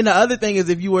 And then the other thing is,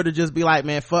 if you were to just be like,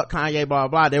 man, fuck Kanye, blah,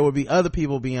 blah, there would be other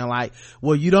people being like,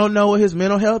 well, you don't know what his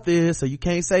mental health is, so you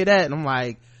can't say that. And I'm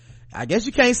like, I guess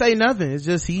you can't say nothing. It's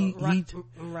just he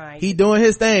doing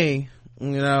his thing,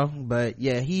 but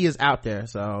yeah, he is out there.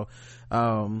 So,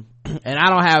 and I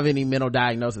don't have any mental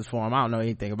diagnosis for him. I don't know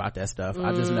anything about that stuff.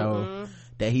 I just know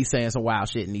that he's saying some wild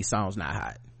shit and these songs not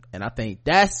hot. And I think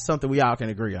that's something we all can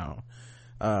agree on.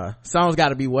 Songs got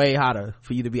to be way hotter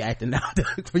for you to be acting out,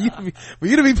 for you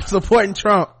to be supporting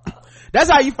Trump.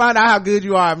 That's how you find out how good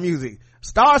you are at music.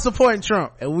 Start supporting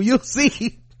Trump, and when you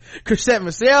see Chrisette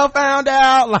Michelle found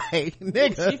out, like,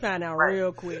 nigga, she found out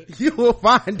real quick. You will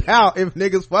find out if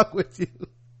niggas fuck with you.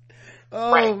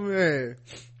 Oh man,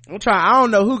 I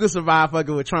don't know who could survive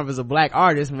fucking with Trump as a black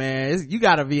artist, man. You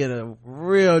gotta be in a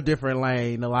real different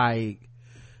lane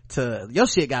to your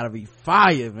shit gotta be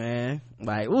fire, man.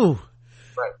 Like, ooh.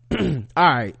 Right. All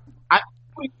right.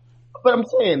 But I'm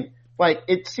saying, like,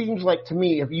 it seems like to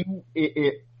me,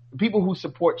 if people who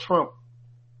support Trump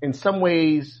in some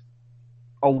ways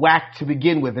are whack to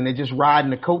begin with, and they're just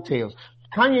riding the coattails.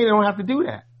 Kanye don't have to do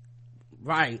that.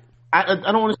 Right. I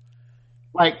don't want to,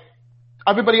 like,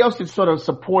 everybody else is sort of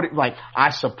supported, like, I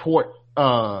support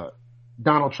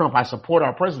Donald Trump, I support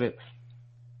our president.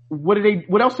 What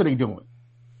else are they doing?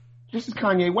 This is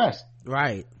Kanye West.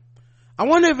 Right. I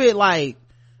wonder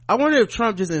if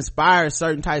Trump just inspires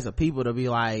certain types of people to be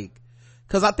like,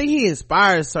 cause I think he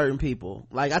inspires certain people.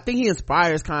 Like, I think he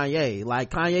inspires Kanye.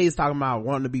 Like, Kanye is talking about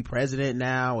wanting to be president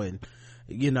now, and,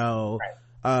 the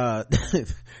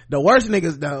worst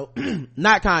niggas though,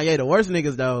 not Kanye, the worst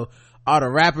niggas though are the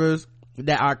rappers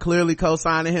that are clearly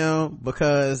co-signing him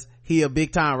because he a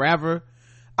big time rapper.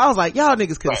 I was like, y'all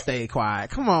niggas could stay quiet.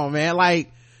 Come on, man.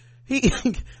 Like,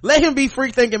 let him be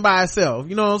free thinking by himself,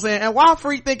 you know what I'm saying? And why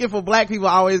free thinking for black people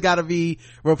always gotta be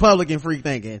Republican free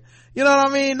thinking? You know what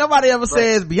I mean? Nobody ever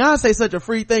says Beyonce's such a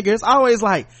free thinker. It's always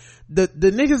like the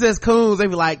niggas that's coons, they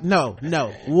be like, no,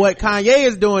 what Kanye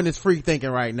is doing is free thinking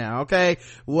right now, okay?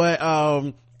 What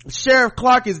Sheriff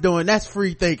Clark is doing, that's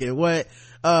free thinking. What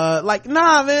like,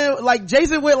 nah, man, like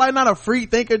Jason Whitlock not a free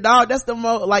thinker, dog. That's the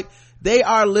most, like, they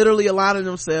are literally aligning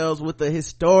themselves with the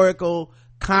historical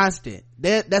constant.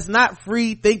 That's not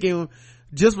free thinking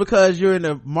just because you're in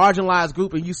a marginalized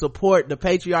group and you support the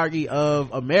patriarchy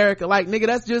of America. Like, nigga,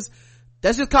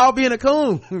 that's just called being a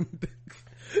coon.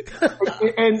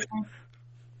 and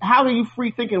how are you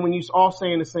free thinking when you all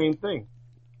saying the same thing?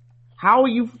 How are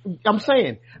you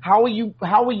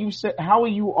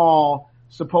all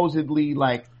supposedly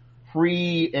like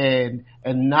free and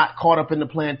not caught up in the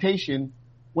plantation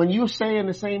when you're saying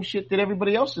the same shit that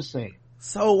everybody else is saying?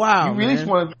 So wow, you really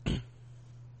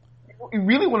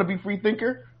want to be free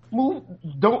thinker?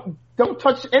 Don't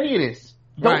touch any of this.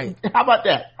 Right. How about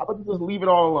that? How about you just leave it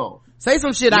all alone? Say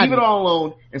some shit. Leave it all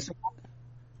alone and say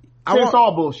it's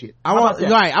all bullshit. I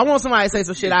want somebody to say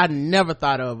some shit I never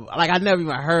thought of, like I never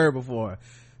even heard before.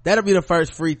 That'll be the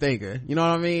first free thinker. You know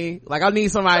what I mean? Like, I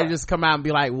need somebody to just come out and be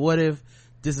like, what if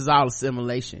this is all a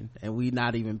simulation and we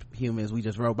not even humans, we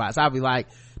just robots? I'll be like,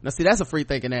 now see, that's a free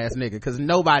thinking ass nigga, because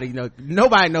nobody know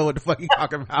what the fuck you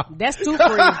talking about. That's too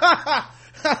free.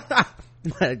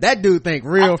 That dude think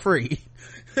real free.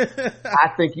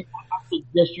 I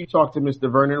suggest you talk to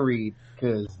Mr. Vernon Reed,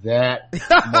 because that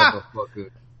motherfucker.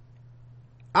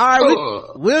 All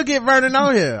right, we'll get Vernon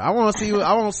on here. I want to see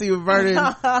what Vernon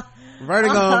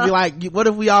gonna be like. What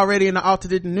if we already in the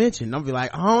alternate dimension? I'll be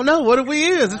like, I don't know. What if we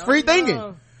is? It's free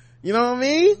thinking. You know what I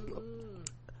mean?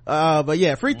 But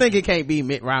yeah, free thinking can't be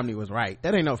Mitt Romney was right.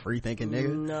 That ain't no free thinking,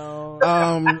 nigga.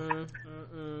 No.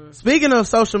 Speaking of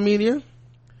social media,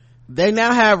 they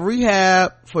now have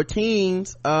rehab for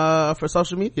teens for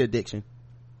social media addiction.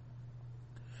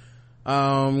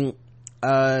 So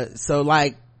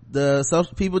like the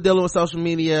social people dealing with social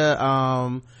media,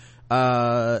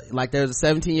 like there's a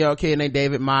 17-year-old kid named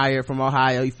David Meyer from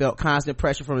Ohio. He felt constant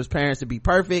pressure from his parents to be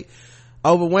perfect.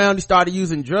 Overwhelmed, he started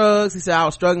using drugs. He said, I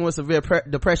was struggling with severe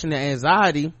depression and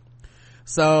anxiety.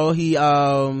 So he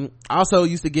also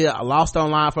used to get lost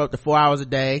online for up to 4 hours a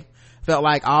day. Felt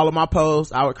like all of my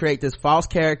posts, I would create this false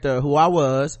character of who I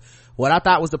was, what I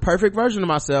thought was the perfect version of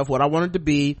myself, what I wanted to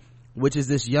be, which is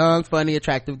this young, funny,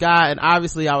 attractive guy. And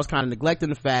obviously I was kind of neglecting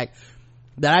the fact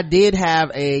that I did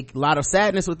have a lot of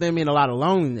sadness within me and a lot of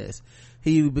loneliness.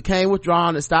 He became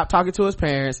withdrawn and stopped talking to his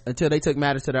parents until they took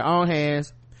matters to their own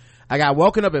hands. I got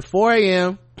woken up at 4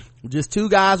 a.m. just 2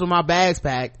 guys with my bags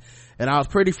packed, and I was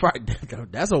pretty frightened.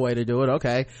 That's a way to do it.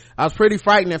 Okay. I was pretty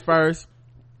frightened at first.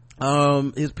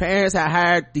 His parents had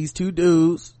hired these 2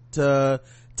 dudes to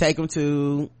take him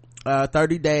to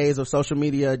 30 days of social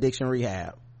media addiction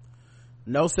rehab.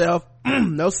 No cell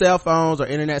phones or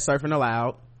internet surfing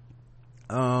allowed.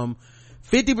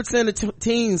 50% of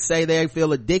teens say they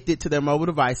feel addicted to their mobile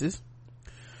devices.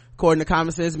 According to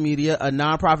Common Sense Media, a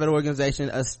nonprofit organization,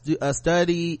 a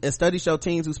study showed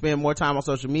teens who spend more time on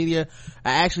social media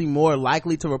are actually more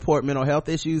likely to report mental health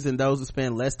issues than those who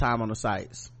spend less time on the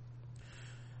sites.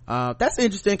 That's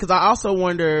interesting, because I also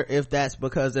wonder if that's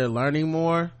because they're learning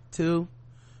more too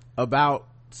about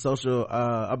social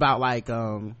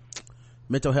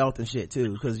mental health and shit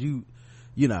too, because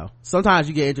you know, sometimes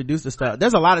you get introduced to stuff.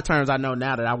 There's a lot of terms I know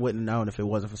now that I wouldn't have known if it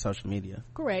wasn't for social media.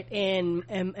 Correct. And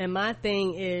my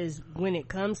thing is, when it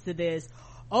comes to this,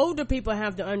 older people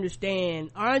have to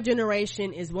understand our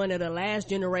generation is one of the last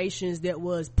generations that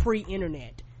was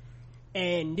pre-internet.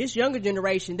 And this younger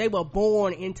generation, they were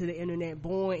born into the internet,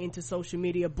 born into social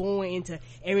media, born into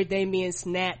everything being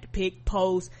snapped, picked,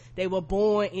 post. They were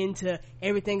born into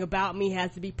everything about me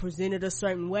has to be presented a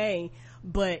certain way.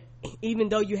 But even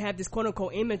though you have this quote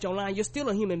unquote image online, you're still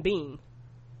a human being.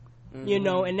 You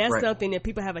know, and that's something that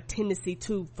people have a tendency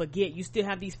to forget. You still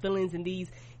have these feelings and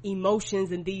these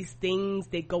emotions and these things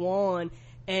that go on.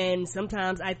 And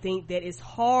sometimes I think that it's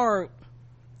hard,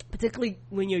 particularly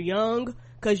when you're young,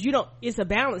 because it's a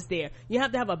balance there. You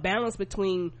have to have a balance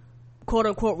between quote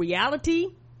unquote reality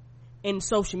and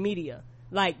social media.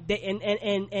 Like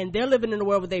and they're living in a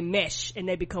world where they mesh and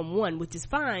they become one, which is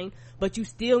fine, but you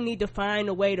still need to find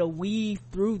a way to weave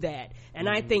through that. And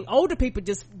I think older people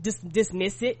just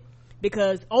dismiss it,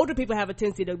 because older people have a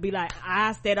tendency to be like,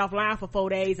 I stayed offline for 4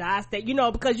 days.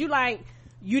 Because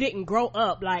you didn't grow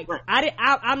up. Like,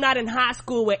 I'm not in high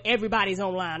school where everybody's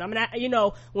online. I'm not,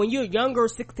 when you're younger,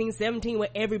 16, 17, where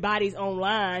everybody's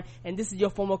online, and this is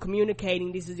your form of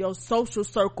communicating, this is your social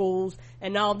circles,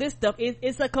 and all this stuff,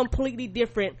 it's a completely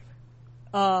different,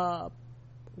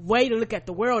 way to look at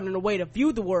the world and a way to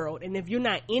view the world. And if you're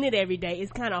not in it every day,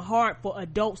 it's kind of hard for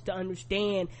adults to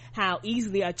understand how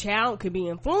easily a child can be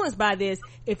influenced by this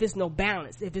if there's no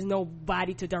balance, if there's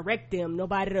nobody to direct them,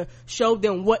 nobody to show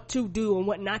them what to do and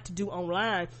what not to do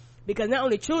online. Because not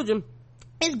only children,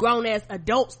 it's grown as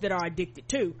adults that are addicted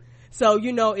too. So,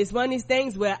 it's one of these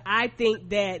things where I think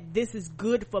that this is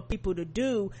good for people to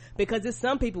do, because there's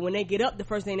some people, when they get up, the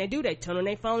first thing they do, they turn on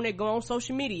their phone, they go on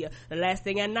social media. The last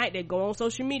thing at night, they go on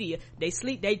social media. They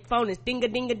sleep, their phone is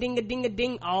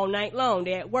ding-a-ding-a-ding-a-ding-a-ding all night long.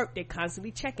 They're at work, they're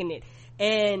constantly checking it.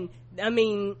 And,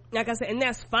 like I said, and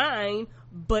that's fine,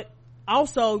 but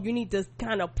also you need to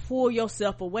kind of pull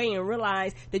yourself away and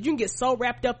realize that you can get so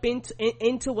wrapped up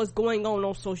into what's going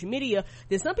on social media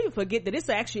that some people forget that it's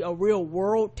actually a real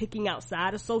world ticking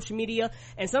outside of social media.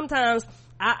 And sometimes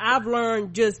I've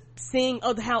learned just seeing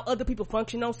how other people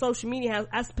function on social media,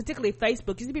 particularly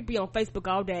Facebook. You see people be on Facebook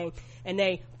all day and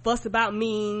they fuss about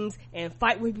memes and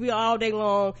fight with people all day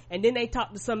long, and then they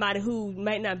talk to somebody who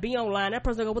might not be online. That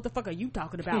person go, what the fuck are you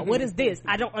talking about? What is this?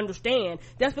 I don't understand.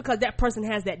 That's because that person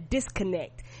has that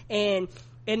disconnect. And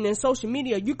in social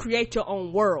media, you create your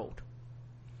own world.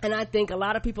 And I think a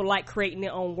lot of people like creating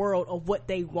their own world of what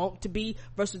they want to be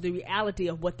versus the reality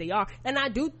of what they are. And I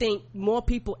do think more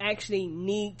people actually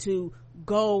need to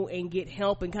go and get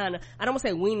help and kind of, I don't want to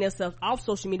say wean themselves off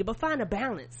social media, but find a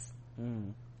balance.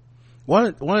 One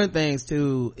of the things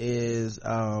too is,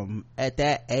 at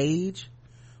that age,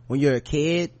 when you're a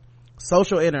kid,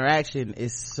 social interaction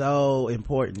is so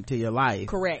important to your life.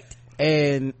 Correct.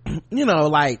 And,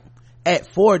 like,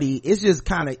 at 40, it's just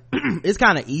it's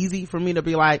kind of easy for me to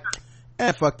be like,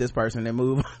 fuck this person and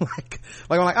move. I'm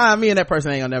like, me and that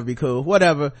person ain't gonna never be cool,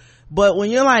 whatever. But when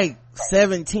you're like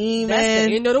 17, that's man,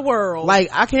 the end of the world. Like,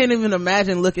 I can't even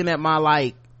imagine looking at my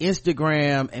like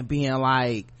Instagram and being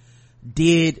like,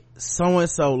 did so and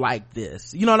so like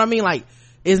this? You know what I mean? Like,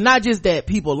 it's not just that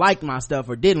people liked my stuff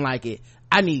or didn't like it.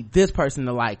 I need this person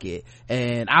to like it,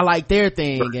 and I like their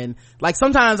thing. And like,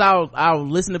 sometimes I'll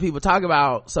listen to people talk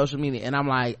about social media and I'm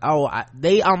like,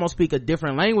 they almost speak a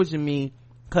different language than me,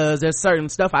 because there's certain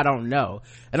stuff I don't know,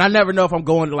 and I never know if I'm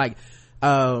going to like,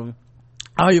 I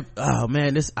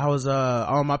was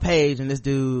on my page and this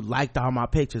dude liked all my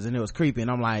pictures and it was creepy,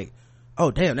 and I'm like, oh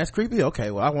damn, that's creepy.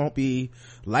 Okay, well, I won't be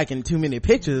liking too many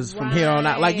pictures from here on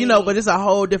out. Like, but it's a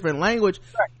whole different language.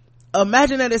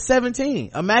 Imagine that at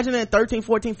 17. Imagine that at 13,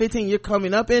 14, 15, you're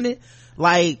coming up in it.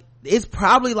 Like, it's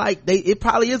probably like it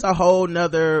probably is a whole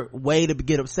nother way to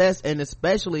get obsessed. And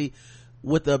especially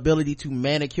with the ability to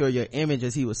manicure your image,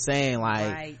 as he was saying,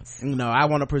 like, you know, I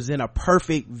want to present a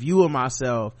perfect view of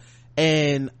myself.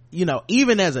 And, you know,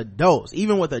 even as adults,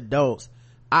 even with adults,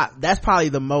 that's probably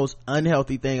the most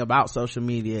unhealthy thing about social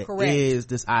media. Correct. Is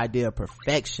this idea of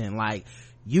perfection. Like,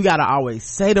 you gotta always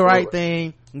say the right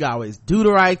thing, you gotta always do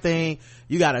the right thing,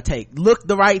 you gotta look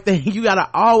the right thing, you gotta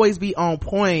always be on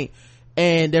point,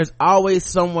 and there's always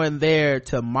someone there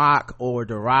to mock or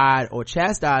deride or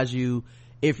chastise you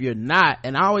if you're not.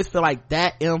 And I always feel like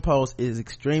that impulse is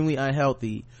extremely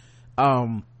unhealthy,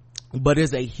 but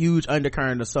it's a huge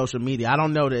undercurrent of social media. I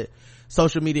don't know that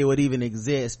social media would even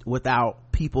exist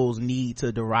without people's need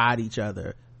to deride each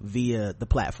other via the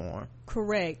platform.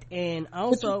 Correct. And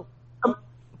also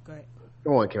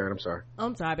go on, Karen.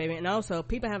 I'm sorry, baby. And also,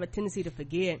 people have a tendency to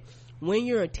forget, when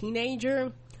you're a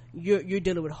teenager, you're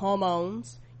dealing with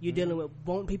hormones, you're dealing with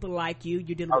wanting people to like you,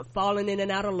 you're dealing with falling in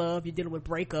and out of love, you're dealing with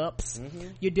breakups,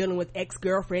 you're dealing with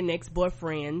ex-girlfriend,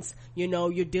 ex-boyfriends, you know,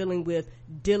 you're dealing with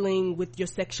your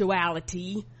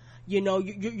sexuality, you know,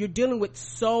 you're dealing with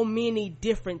so many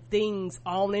different things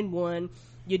all in one.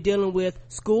 You're dealing with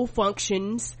school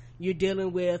functions, you're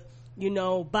dealing with, you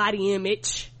know, body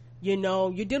image, you know,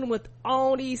 you're dealing with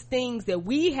all these things that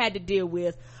we had to deal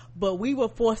with, but we were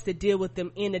forced to deal with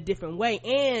them in a different way.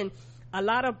 And a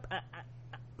lot of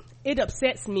it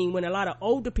upsets me when a lot of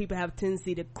older people have a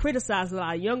tendency to criticize a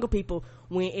lot of younger people,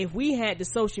 when if we had the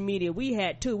social media we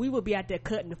had too, we would be out there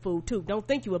cutting the food too. Don't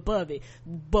think you above it,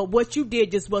 but what you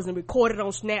did just wasn't recorded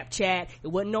on Snapchat, it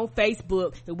wasn't on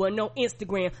Facebook, it wasn't on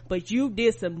Instagram, but you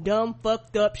did some dumb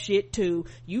fucked up shit too.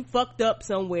 You fucked up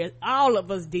somewhere, all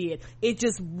of us did. It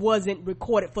just wasn't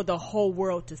recorded for the whole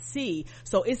world to see.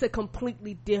 So it's a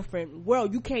completely different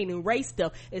world. You can't erase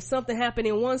stuff. If something happened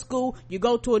in one school, you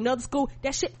go to another school,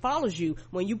 that shit follows you.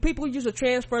 When people used to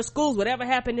transfer schools, whatever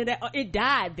happened to that, it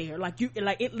died there. Like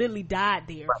it literally died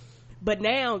there. Right. But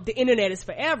now the internet is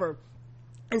forever.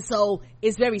 And so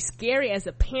it's very scary as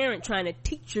a parent trying to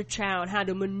teach your child how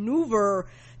to maneuver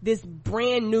this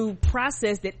brand new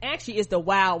process that actually is the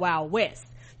wild, wild west.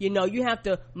 You know, you have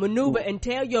to maneuver and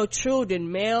tell your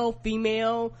children, male,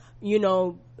 female, you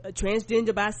know, transgender,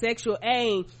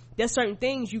 bisexual, there's certain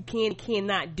things you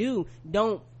cannot do.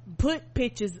 Don't put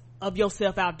pictures of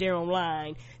yourself out there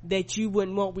online that you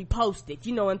wouldn't want reposted,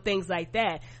 you know, and things like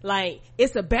that. Like,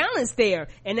 it's a balance there.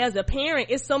 And as a parent,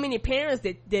 it's so many parents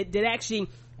that actually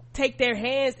take their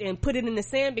hands and put it in the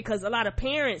sand, because a lot of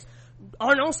parents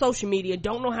aren't on social media,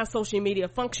 don't know how social media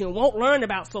function, won't learn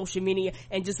about social media,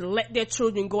 and just let their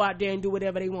children go out there and do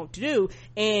whatever they want to do.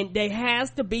 And there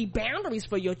has to be boundaries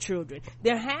for your children.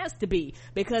 There has to be,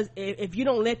 because if you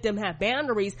don't let them have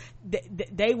boundaries,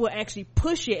 they will actually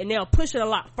push it, and they'll push it a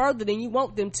lot further than you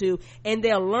want them to, and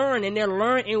they'll learn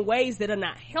in ways that are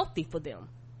not healthy for them.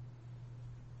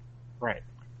 Right.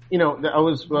 You know, what I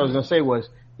was going to say was,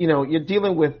 you know, you're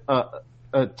dealing with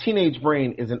a teenage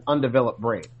brain is an undeveloped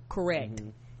brain. Correct.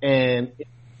 And,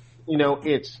 you know,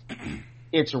 it's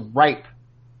ripe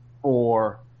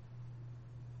for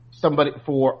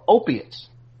opiates,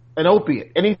 an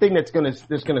opiate, anything that's going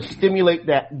to stimulate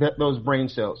those brain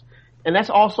cells. And that's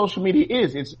all social media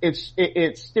is.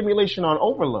 It's stimulation on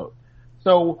overload.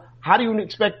 So how do you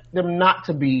expect them not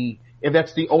to be, if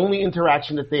that's the only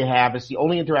interaction that they have, it's the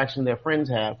only interaction their friends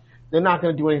have, they're not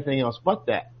going to do anything else but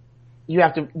that. You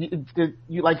have to,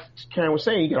 like Karen was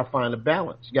saying, you got to find a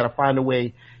balance. You got to find a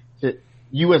way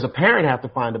you as a parent have to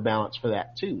find a balance for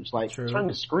that too. It's like, turn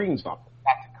the screens off. It's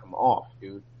got to come off,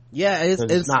 dude. Yeah,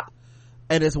 it's not,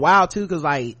 and it's wild too, cause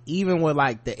like, even with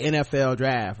like the NFL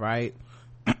draft, right?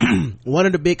 One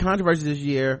of the big controversies this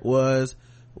year was,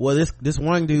 well, this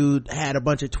one dude had a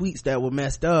bunch of tweets that were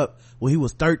messed up when he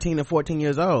was 13 and 14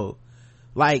 years old.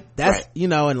 Like, that's, right. You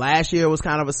know, and last year was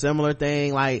kind of a similar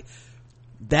thing. Like,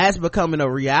 that's becoming a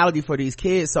reality for these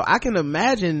kids. So I can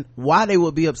imagine why they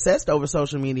would be obsessed over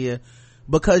social media,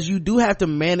 because you do have to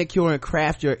manicure and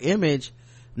craft your image,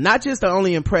 not just to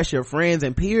only impress your friends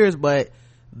and peers, but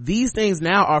these things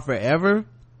now are forever,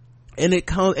 and it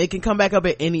can come back up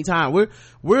at any time.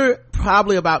 We're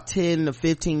probably about 10 to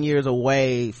 15 years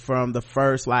away from the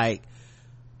first like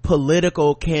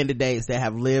political candidates that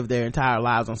have lived their entire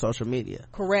lives on social media.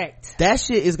 Correct. That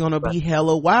shit is gonna be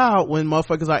hella wild when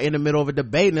motherfuckers are in the middle of a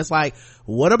debate, and it's like,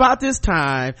 what about this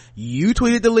time you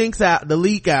tweeted the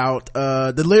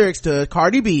lyrics to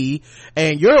Cardi B,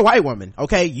 and you're a white woman,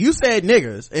 okay, you said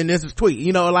niggers in this tweet,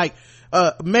 you know, like,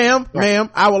 ma'am,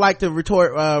 I would like to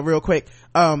retort real quick.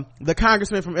 The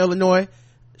congressman from Illinois,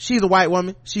 she's a white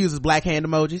woman. She uses black hand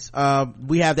emojis.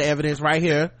 We have the evidence right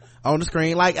here on the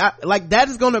screen. Like that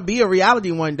is going to be a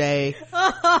reality one day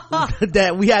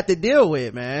that we have to deal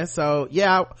with, man. So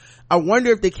yeah, I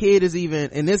wonder if the kid is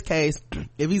even, in this case,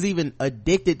 if he's even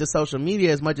addicted to social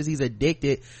media as much as he's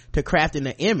addicted to crafting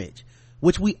an image,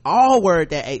 which we all were at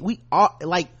that age. We all,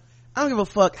 like, I don't give a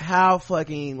fuck how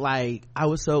fucking, like, I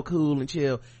was so cool and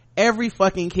chill. Every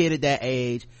fucking kid at that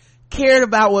age cared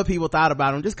about what people thought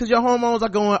about them, just because your hormones are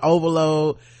going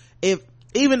overload. If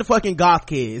even the fucking goth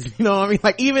kids, you know what I mean,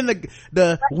 like even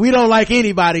the we don't like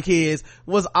anybody kids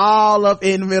was all up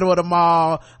in the middle of the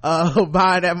mall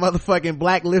buying that motherfucking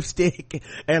black lipstick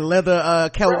and leather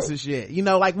coats and shit, you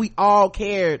know, like we all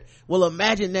cared. Well,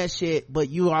 imagine that shit, but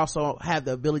you also have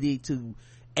the ability to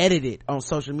edit it on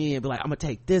social media and be like, I'm gonna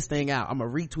take this thing out, I'm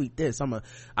gonna retweet this, I'm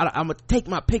gonna take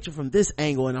my picture from this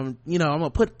angle, and I'm gonna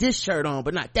put this shirt on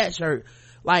but not that shirt.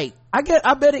 Like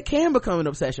I bet it can become an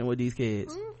obsession with these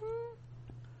kids.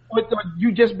 But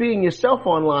you just being yourself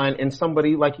online and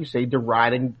somebody, like you say,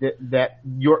 deriding that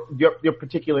your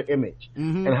particular image,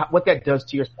 and what that does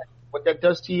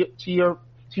to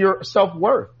your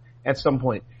self-worth at some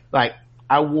point. Like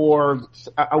I wore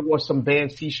some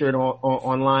band's t-shirt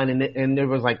online, and it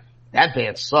was like, that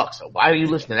band sucks, so why do you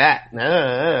listen to that?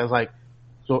 I was like,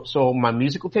 so my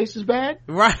musical taste is bad?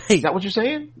 Right. Is that what you're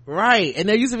saying? Right. And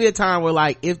there used to be a time where,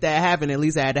 like, if that happened, at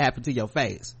least it had to happen to your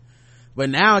face. But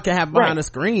now it can happen behind the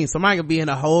screen. Somebody could be in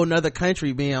a whole nother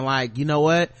country being like, you know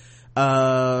what,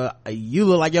 you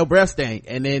look like your breath stink,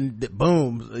 and then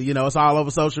boom, it's all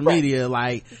over social media,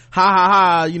 like ha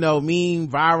ha ha, meme,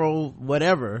 viral,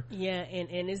 whatever. Yeah,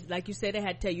 and it's like you said, they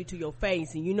had to tell you to your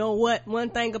face. And you know what, one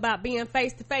thing about being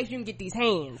face to face, you can get these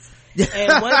hands.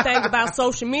 And one thing about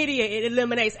social media, it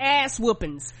eliminates ass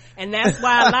whoopings, and that's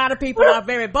why a lot of people are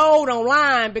very bold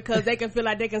online, because they can feel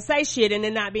like they can say shit and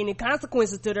there not be any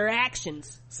consequences to their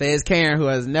actions. Says Karen, who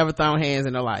has never thrown hands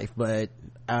in her life, but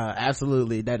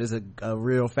absolutely, that is a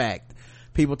real fact.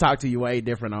 People talk to you way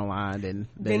different online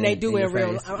than they do in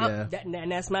real life. Yeah.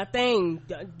 And that's my thing,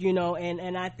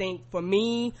 and I think for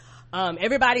me,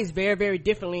 everybody's very, very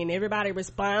differently, and everybody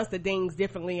responds to things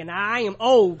differently. And I am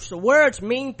old, so words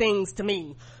mean things to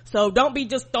me. So don't be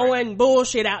just throwing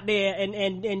bullshit out there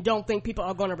and don't think people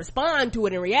are going to respond to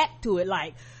it and react to it.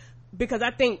 Like, because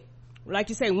I think, like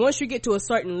you say, once you get to a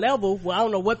certain level, well, I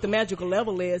don't know what the magical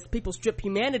level is, people strip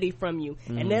humanity from you,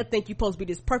 and they'll think you're supposed to be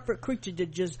this perfect creature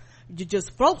that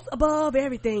just floats above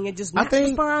everything and just not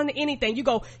respond to anything.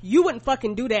 You wouldn't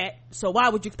fucking do that, so why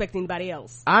would you expect anybody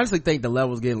else? I honestly think the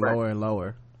level's getting lower and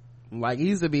lower. Like, it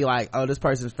used to be like, oh, this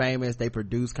person's famous, they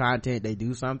produce content, they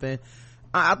do something.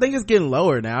 I think it's getting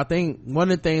lower now. I think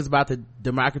one of the things about the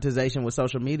democratization with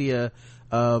social media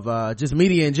of just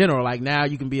media in general, like now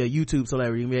you can be a YouTube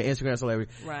celebrity, you can be an Instagram celebrity,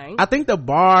 right? I think the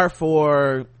bar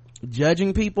for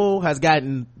judging people has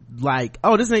gotten like,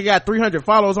 oh, this nigga got 300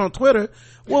 followers on Twitter,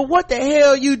 well, what the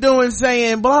hell you doing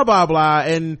saying blah blah blah?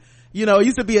 And it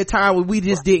used to be a time when we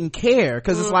just didn't care,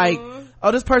 because it's like,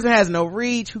 oh, this person has no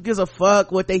reach, who gives a fuck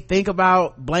what they think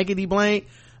about blankety blank.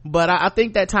 But I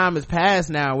think that time is past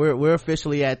now. We're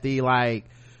officially at the, like,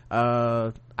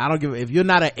 I don't give, if you're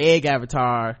not an egg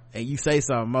avatar and you say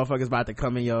something, motherfuckers about to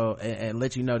come in and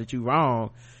let you know that you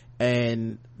wrong.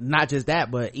 And not just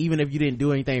that, but even if you didn't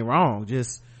do anything wrong,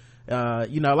 just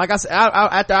like I said,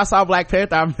 after I saw Black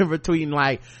Panther, I remember tweeting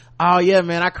like, oh yeah,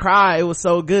 man, I cried, it was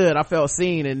so good, I felt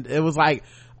seen. And it was like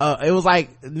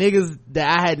niggas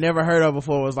that I had never heard of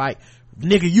before was like,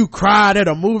 nigga, you cried at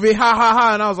a movie, ha ha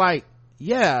ha. And I was like,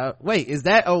 yeah, wait, is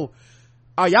that,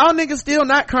 are y'all niggas still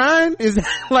not crying? Is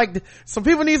that like, some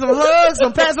people need some hugs,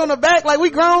 some pats on the back, like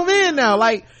we grown men now.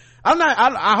 Like,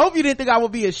 I hope you didn't think I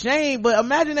would be ashamed, but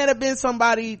imagine that had been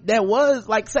somebody that was,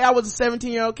 like, say I was a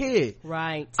 17-year-old kid.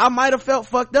 Right. I might have felt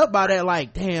fucked up by that,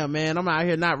 like, damn man, I'm out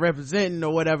here not representing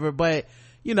or whatever, but,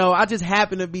 I just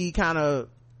happen to be kind of,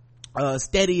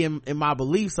 steady in my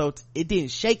beliefs, so it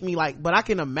didn't shake me, like, but I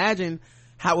can imagine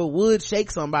how it would shake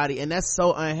somebody, and that's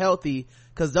so unhealthy,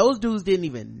 because those dudes didn't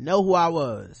even know who I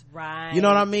was. Right. You know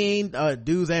what I mean?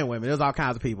 Dudes and women. There was all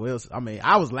kinds of people.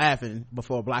 I was laughing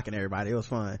before blocking everybody. It was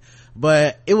fun.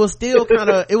 But it was still kind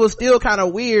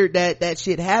of weird that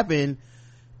shit happened.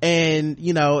 And,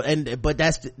 but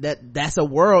that's a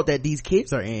world that these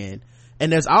kids are in.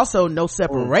 And there's also no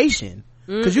separation.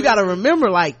 Cause you gotta remember,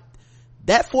 like,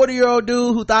 that 40-year-old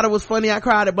dude who thought it was funny I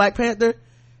cried at Black Panther,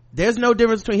 there's no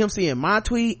difference between him seeing my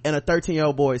tweet and a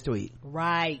 13-year-old boy's tweet.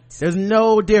 Right. There's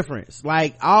no difference.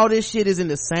 Like, all this shit is in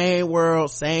the same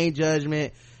world, same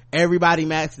judgment, everybody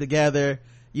matched together.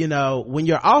 When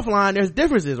you're offline, there's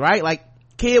differences, right? Like,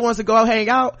 kid wants to go hang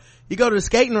out, You go to the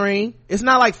skating ring, it's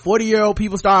not like 40-year-old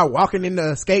people start walking in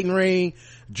the skating ring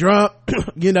drunk,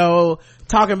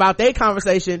 talking about their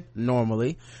conversation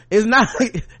normally. It's not,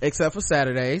 except for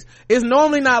Saturdays. It's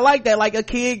normally not like that. Like a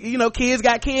kid, kids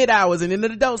got kid hours and then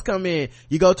the adults come in.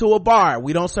 You go to a bar.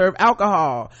 We don't serve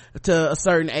alcohol to a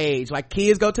certain age. Like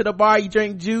kids go to the bar, you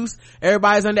drink juice.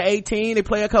 Everybody's under 18. They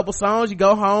play a couple songs. You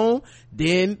go home.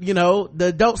 Then, the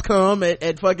adults come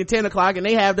at fucking 10 o'clock and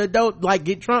they have the adult, like,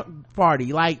 get drunk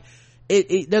party. Like,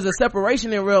 there's a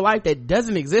separation in real life that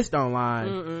doesn't exist online.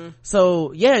 Mm-mm.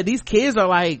 So yeah, these kids are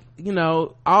like,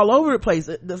 all over the place.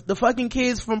 The fucking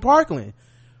kids from Parkland,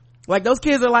 like those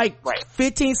kids are like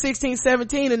 15, 16,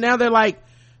 17, and now they're like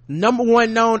number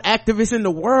one known activists in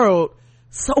the world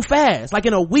so fast. Like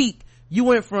in a week, you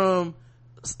went from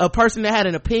a person that had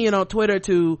an opinion on Twitter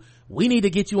to, we need to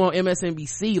get you on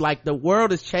MSNBC. Like the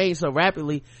world has changed so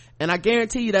rapidly, and I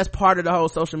guarantee you that's part of the whole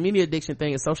social media addiction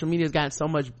thing. And social media has gotten so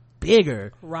much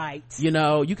bigger, right?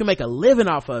 You can make a living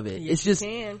off of it. Yes, it's just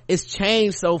it's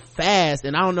changed so fast,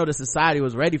 and I don't know the society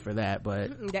was ready for that,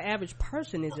 but the average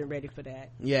person isn't ready for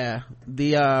that. Yeah,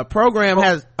 the program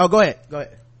has go ahead.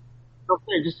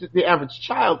 Okay, just the average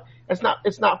child. It's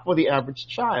not for the average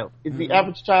child. The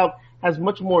average child has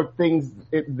much more things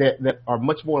that are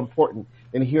much more important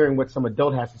than hearing what some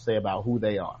adult has to say about who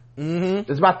they are.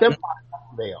 Mm-hmm. It's about them,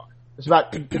 who they are. It's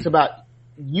about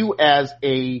you as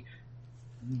a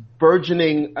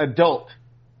burgeoning adult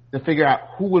to figure out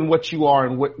who and what you are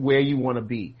and where you want to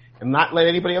be, and not let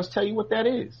anybody else tell you what that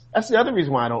is. That's the other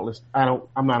reason why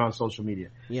I'm not on social media.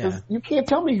 Yeah, you can't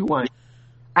tell me who I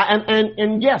am.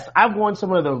 And yes, I've won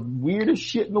some of the weirdest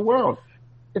shit in the world.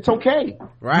 It's okay.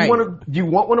 Right. Do you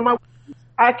want one of my?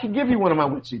 I can give you one of my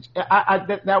witch sheets.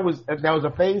 That was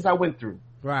a phase I went through.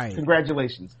 Right.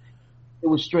 Congratulations. It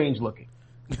was strange looking.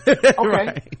 Okay.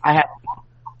 Right.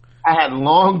 I had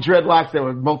long dreadlocks that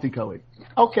were multicolored.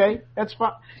 Okay, that's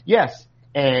fine. Yes,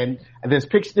 and there's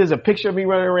a picture of me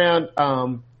running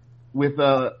around with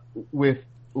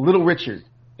Little Richard,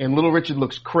 and Little Richard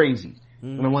looks crazy.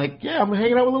 Mm. And I'm like, yeah, I'm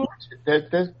hanging out with Little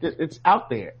Richard. It's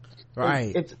out there.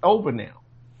 Right. It's over now.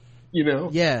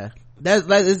 Yeah.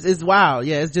 It's wild.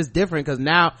 Yeah, it's just different because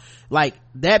now, like,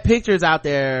 that picture's out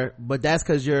there, but that's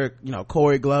because you're,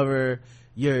 Corey Glover,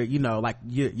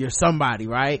 you're somebody,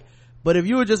 right? But if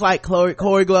you were just like Corey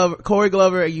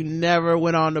Glover, and you never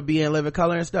went on to be in Living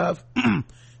Color and stuff,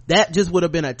 that just would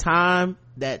have been a time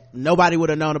that nobody would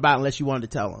have known about unless you wanted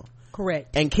to tell them.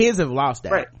 Correct. And kids have lost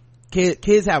that. Right.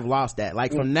 Kids have lost that.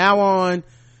 Like from now on,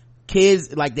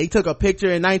 kids, like they took a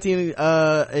picture in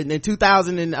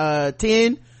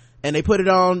 2010 and they put it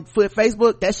on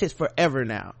Facebook. That shit's forever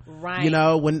now. Right.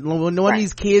 When one of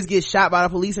these kids get shot by the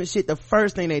police and shit, the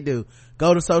first thing they do,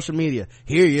 go to social media.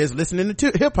 Here he is listening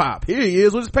to hip hop. Here he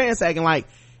is with his pants sagging. Like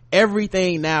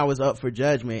everything now is up for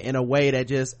judgment in a way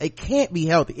that it can't be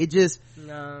healthy.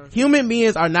 Human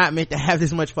beings are not meant to have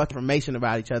this much fucking information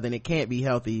about each other, and it can't be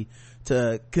healthy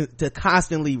to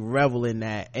constantly revel in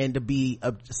that and to be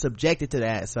subjected to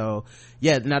that. So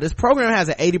yeah, now this program has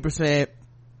an 80%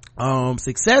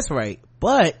 success rate,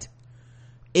 but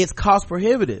it's cost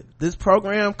prohibitive. This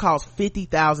program costs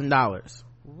 $50,000.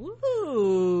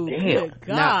 Ooh, good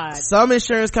God. Now, some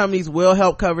insurance companies will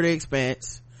help cover the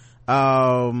expense.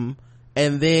 And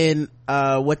then,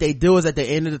 what they do is at the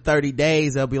end of the 30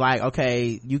 days, they'll be like,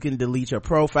 okay, you can delete your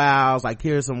profiles. Like,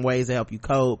 here's some ways to help you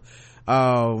cope.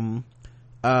 And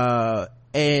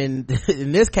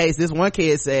in this case, this one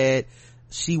kid said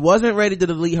she wasn't ready to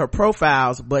delete her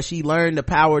profiles, but she learned the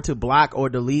power to block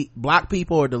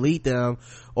people or delete them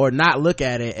or not look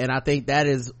at it. And I think that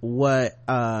is what,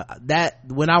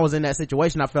 when I was in that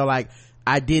situation, I felt like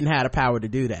I didn't have the power to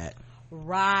do that.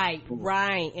 Right.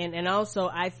 And also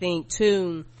I think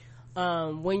too,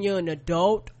 when you're an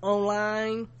adult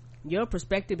online, your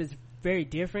perspective is very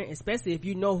different, especially if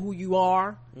you know who you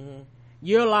are. Mm-hmm.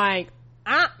 You're like,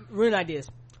 really like this.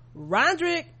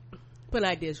 Roderick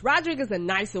is a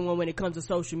nicer one when it comes to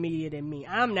social media than me.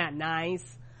 I'm not nice.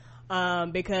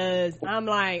 Because I'm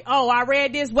like, oh, I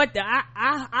read this.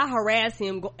 I harass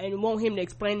him and want him to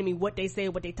explain to me what they say,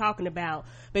 what they talking about,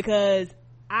 because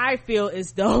I feel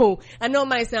as though, I know it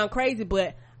might sound crazy,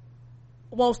 but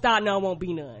won't start, no, won't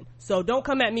be none. So don't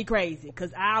come at me crazy,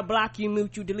 because I'll block you,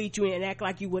 mute you, delete you, and act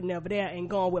like you were never there and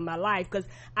go on with my life, because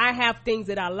I have things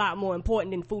that are a lot more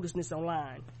important than foolishness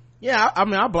online. Yeah, I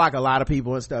mean, I block a lot of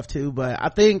people and stuff too, but I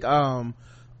think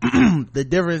the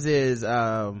difference is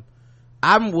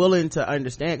I'm willing to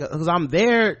understand, because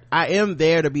I am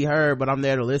there to be heard, but I'm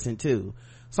there to listen too.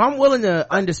 So I'm willing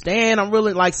to understand. I'm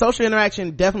really, like, social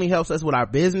interaction definitely helps us with our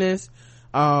business.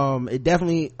 It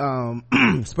definitely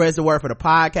spreads the word for the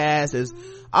podcast. There's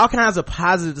all kinds of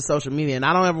positives to social media, and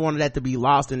I don't ever want that to be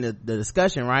lost in the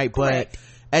discussion, right? Correct.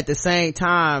 But at the same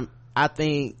time, I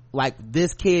think like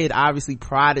this kid obviously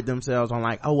prided themselves on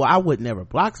like, oh well, I would never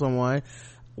block someone.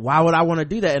 Why would I want to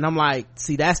do that? And I'm like,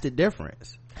 see, that's the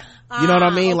difference. You know what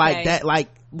I mean? Okay. Like that,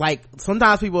 like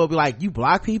sometimes people will be like, you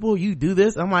block people, you do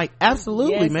this. I'm like,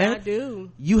 absolutely, yes, man. I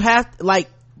do. You have like,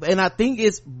 and I think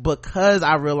it's because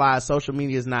I realize social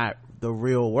media is not the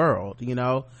real world, you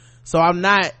know? So I'm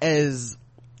not as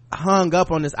hung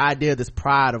up on this idea, this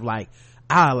pride of like,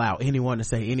 I allow anyone to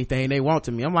say anything they want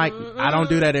to me. I'm like, I don't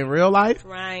do that in real life.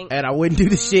 Right. And I wouldn't do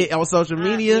the shit on social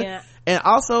media. Yeah. And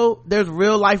also there's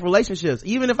real life relationships.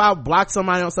 Even if I block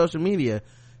somebody on social media,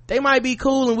 they might be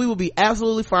cool and we would be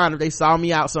absolutely fine if they saw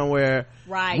me out somewhere.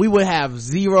 Right. We would have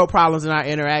zero problems in our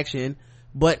interaction.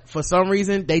 But for some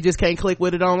reason, they just can't click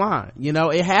with it online. You know,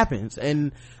 it happens.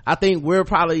 And I think we're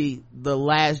probably the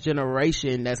last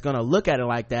generation that's gonna look at it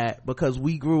like that because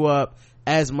we grew up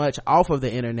as much off of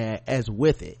the internet as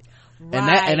with it.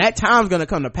 Right. And that time's gonna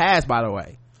come to pass, by the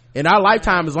way. In our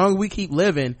lifetime, as long as we keep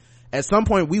living, at some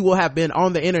point we will have been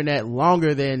on the internet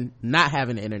longer than not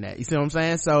having the internet. You see what I'm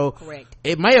saying? So Correct.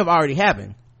 it may have already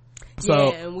happened.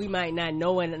 So, yeah, and we might not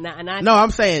know it. No,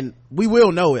 I'm saying we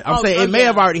will know it. I'm saying it may yeah.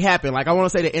 have already happened. Like I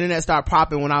want to say the internet started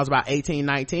popping when I was about 18,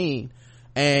 19.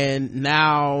 And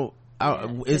now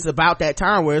it's about that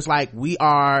time where it's like we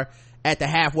are at the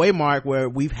halfway mark where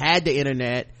we've had the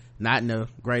internet, not in the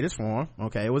greatest form.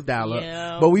 Okay, it was dial up.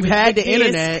 Yeah, but we've had the disc.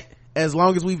 internet as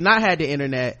long as we've not had the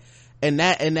internet. And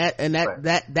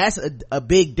that's a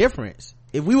big difference.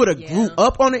 If we would have grew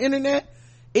up on the internet,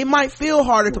 it might feel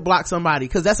harder to block somebody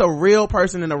because that's a real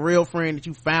person and a real friend that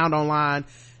you found online,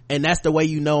 and that's the way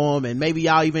you know them, and maybe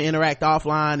y'all even interact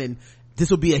offline, and this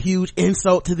will be a huge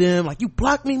insult to them, like, you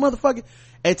blocked me, motherfucker.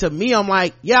 And to me, I'm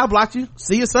like, yeah, I blocked you.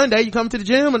 See you Sunday. You come to the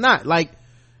gym or not? Like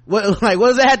what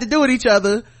does that have to do with each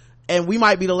other? And we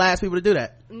might be the last people to do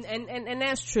that. And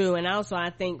that's true. And also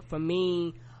I think for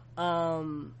me,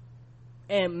 and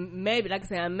maybe, like I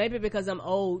said, maybe because I'm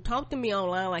old, talk to me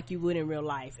online like you would in real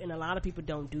life. And a lot of people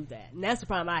don't do that. And that's the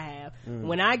problem I have.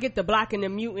 When I get the blocking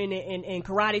and muting and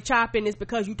karate chopping, it's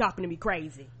because you talking to me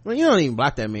crazy. Well, you don't even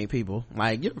block that many people.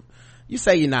 Like, you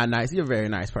say you're not nice. You're a very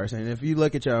nice person. And if you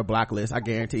look at your block list, I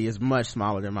guarantee it's much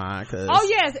smaller than mine. Oh,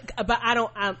 yes. But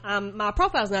my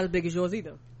profile's not as big as yours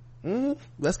either.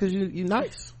 That's because you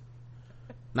nice.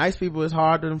 Nice people, it's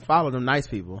hard to follow them nice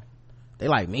people. They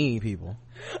like mean people.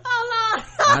 Oh, Lord.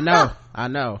 I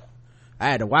know. I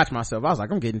had to watch myself. I was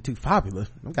like, I'm getting too popular.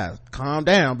 I gotta calm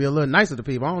down, be a little nicer to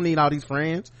people. I don't need all these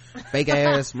friends, fake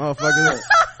ass motherfuckers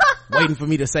waiting for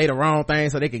me to say the wrong thing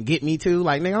so they can get me too.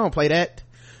 Like, nigga, I don't play that.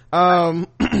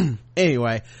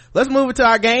 Anyway, let's move it to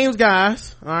our games,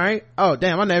 guys. All right. Oh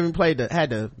damn, I never even had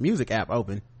the music app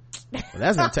open. Well,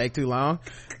 that's gonna take too long.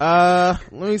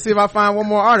 Let me see if I find one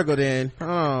more article then.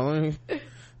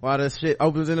 While this shit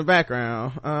opens in the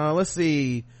background. Let's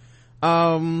see.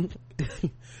 So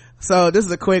this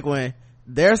is a quick one.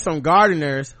 There's some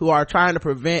gardeners who are trying to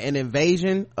prevent an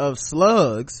invasion of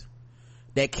slugs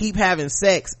that keep having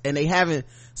sex, and they haven't,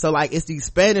 so like it's these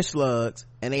Spanish slugs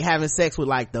and they having sex with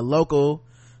like the local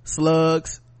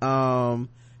slugs, and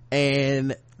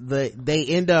they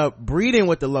end up breeding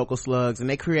with the local slugs and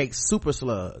they create super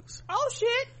slugs. Oh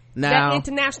shit. Now that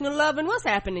international loving, what's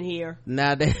happening here?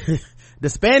 Now the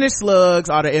Spanish slugs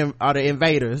are the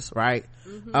invaders, right?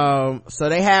 So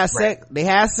they have sex, they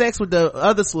have sex with the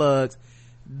other slugs.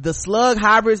 The slug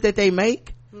hybrids that they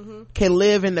make can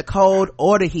live in the cold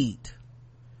or the heat.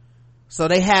 So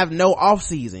they have no off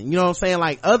season. You know what I'm saying?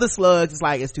 Like other slugs, it's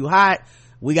like, it's too hot.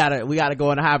 We gotta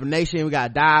go into hibernation. We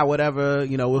gotta die, whatever.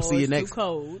 You know, we'll see you next. Too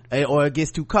cold. Or it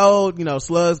gets too cold. You know,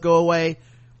 slugs go away.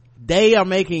 They are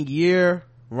making year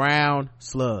round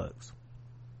slugs.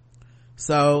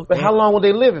 So, but how long would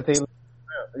they live if they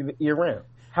live year round?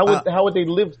 How would they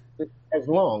live as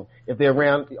long if they're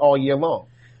around all year long?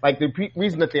 Like the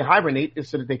reason that they hibernate is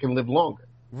so that they can live longer.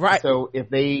 Right. So if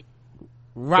they're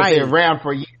around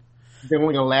for a year, they're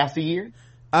only going to last a year.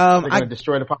 They're going to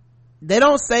destroy the population. They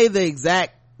don't say the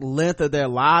exact length of their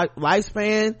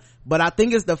lifespan, but I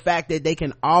think it's the fact that they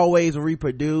can always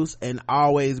reproduce and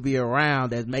always be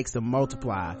around that makes them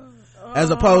multiply. As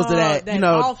opposed to that you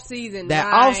know, off season, that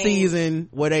right. off season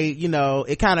where they, you know,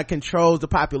 it kind of controls the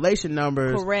population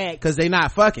numbers. Correct. Cause they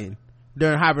not fucking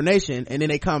during hibernation, and then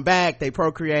they come back, they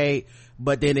procreate,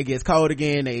 but then it gets cold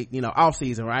again, they, you know, off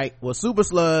season, right? Well, super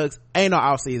slugs ain't no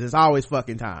off season, it's always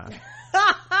fucking time.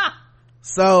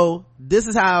 So this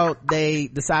is how they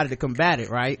decided to combat it,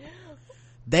 right?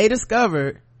 They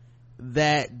discovered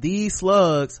that these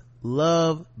slugs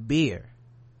love beer.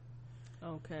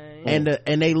 Okay.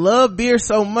 And they love beer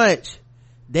so much,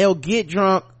 they'll get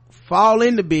drunk, fall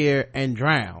into beer, and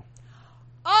drown.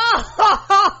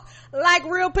 Oh, like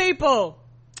real people.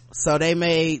 So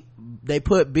they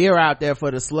put beer out there for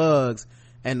the slugs,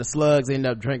 and the slugs end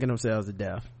up drinking themselves to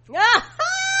death.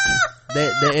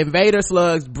 The invader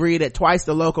slugs breed at twice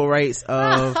the local rates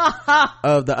of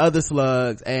the other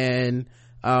slugs, and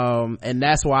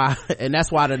that's why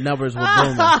the numbers were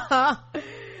booming.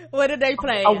 What did they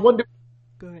play? I wonder.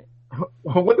 Go ahead.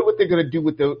 I wonder what they're gonna do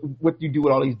with what you do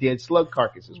with all these dead slug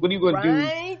carcasses. What are you gonna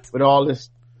do with all this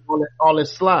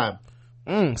slime?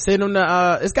 Send them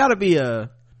to it's gotta be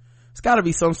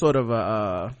some sort of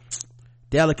a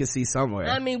delicacy somewhere.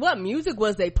 I mean, what music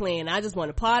was they playing? I just want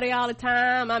to party all the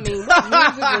time. I mean, what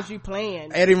music was you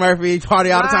playing? Eddie Murphy,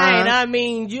 party all the time. I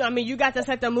mean, you got to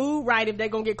set the mood right if they're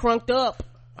gonna get crunked up.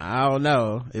 I don't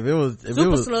know if it was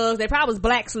slugs. They probably was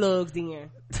black slugs then.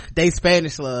 They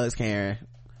Spanish slugs, Karen.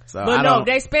 So But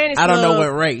they Spanish slugs. I don't know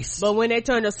what race. But when they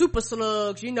turn to super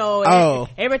slugs,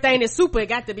 everything is super. It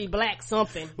got to be black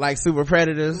something. Like super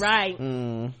predators. Right.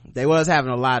 They was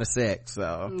having a lot of sex,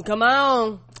 so. Come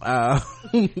on.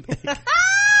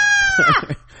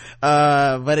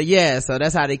 But yeah, so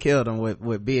that's how they killed them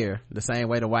with beer. The same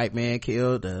way the white man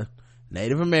killed the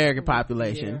Native American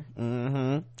population.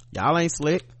 Yeah. Y'all ain't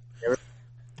slick.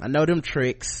 I know them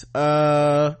tricks.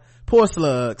 Poor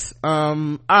slugs.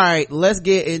 All right, let's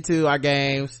get into our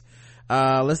games.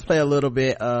 Let's play a little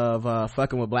bit of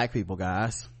fucking with black people,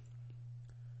 guys.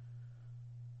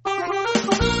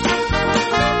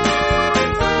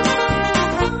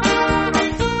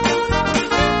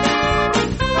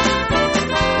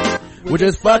 We're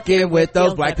just fucking with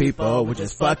those black people. We're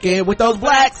just fucking with those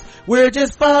blacks. We're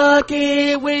just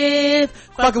fucking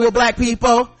with black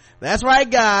people. That's right,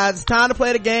 guys. It's time to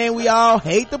play the game we all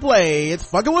hate to play. It's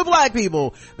fucking with black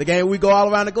people. The game we go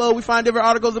all around the globe. We find different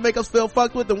articles that make us feel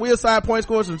fucked with, and we assign point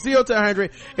scores from 0 to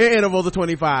 100 in intervals of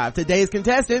 25. Today's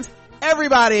contestants,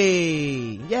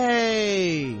 everybody.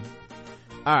 Yay.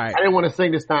 All right. I didn't want to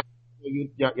sing this time.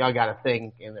 Y'all got a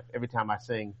thing, and every time I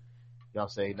sing, y'all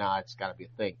say, nah, it's gotta be a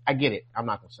thing. I get it. I'm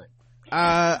not gonna sing.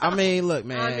 I mean, look,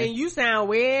 man. I mean, you sound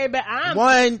weird, but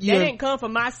that didn't come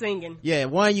from my singing. Yeah,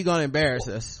 you gonna embarrass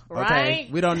us. Okay?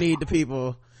 Right? We don't need the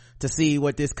people to see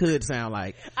what this could sound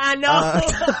like. I know.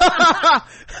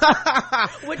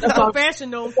 With the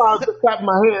professional. I'm just clapping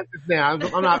my hands just now.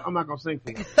 I'm not gonna sing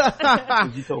for you.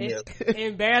 You told me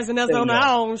embarrassing us on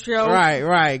our own show.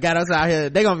 Right. Got us out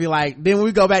here. They're gonna be like, then when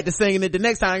we go back to singing it the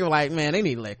next time, they're like, man, they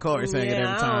need to let Corey sing it every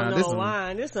time. I don't know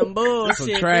why. This some bullshit.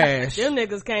 Some trash. Them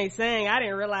niggas can't sing. I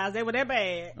didn't realize they were that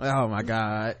bad. Oh my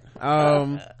God.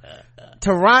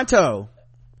 Toronto.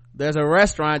 There's a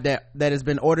restaurant that has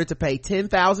been ordered to pay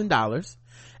 $10,000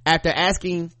 after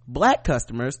asking black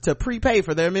customers to prepay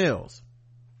for their meals.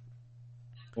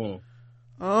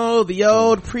 Oh, the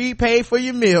old prepay for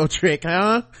your meal trick,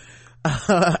 huh?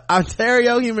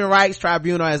 Ontario Human Rights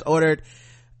Tribunal has ordered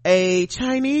a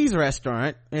Chinese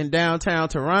restaurant in downtown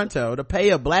Toronto to pay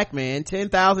a black man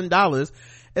 $10,000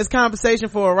 as compensation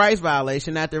for a rights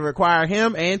violation after they require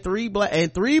him and three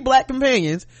black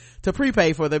companions to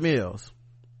prepay for their meals.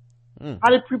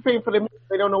 How they prepay for their meals?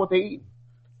 They don't know what they eat.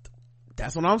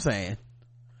 That's what I'm saying.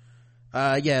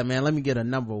 Yeah, man, let me get a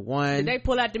number one. Did they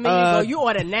pull out the menu and go, you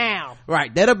order now?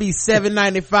 Right, that'll be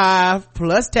 $7.95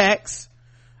 plus tax.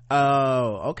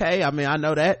 Okay, I mean, I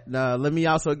know that. Let me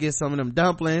also get some of them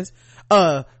dumplings.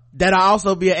 That'll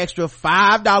also be an extra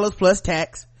 $5 plus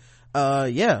tax.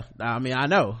 Yeah, I mean, I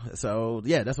know. So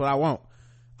yeah, that's what I want.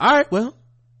 All right, well,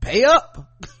 pay up.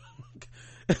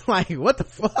 Like, what the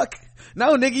fuck?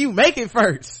 No, nigga, you make it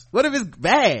first. What if it's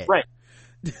bad? Right.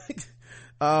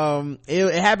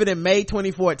 It happened in May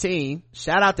 2014.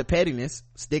 Shout out to pettiness,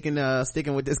 sticking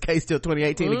with this case till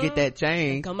 2018 to get that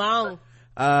change. Come on.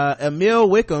 Emil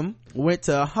Wickham went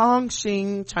to Hong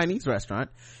Xing Chinese restaurant,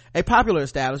 a popular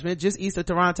establishment just east of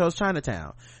Toronto's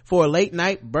Chinatown, for a late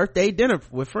night birthday dinner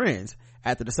with friends.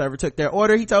 After the server took their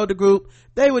order, he told the group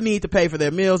they would need to pay for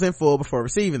their meals in full before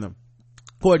receiving them.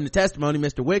 According to testimony,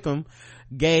 Mr. Wickham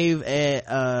gave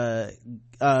that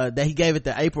he gave at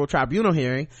the April tribunal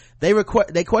hearing. They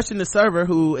questioned the server,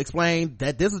 who explained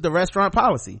that this is the restaurant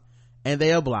policy, and they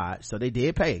obliged, so they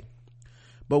did pay.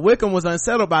 But Wickham was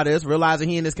unsettled by this, realizing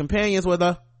he and his companions were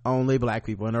the only black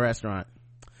people in the restaurant.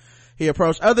 He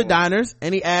approached other diners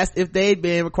and he asked if they'd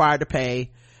been required to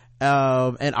pay,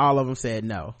 and all of them said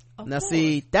no. Now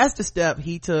see, that's the step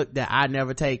he took that I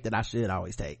never take, that I should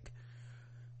always take.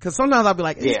 Cause sometimes I'll be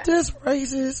like, is this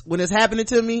racist? When it's happening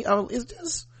to me, it's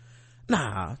just,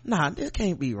 nah, this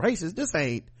can't be racist. This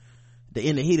ain't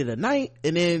in the heat of the night.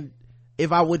 And then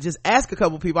if I would just ask a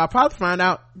couple people, I'd probably find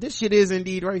out this shit is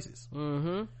indeed racist.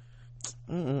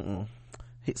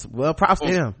 Well, props to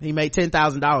him. He made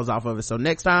 $10,000 off of it. So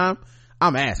next time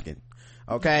I'm asking.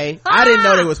 Okay. I didn't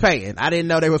know they was paying.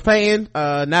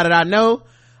 Now that I know,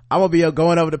 I'm gonna be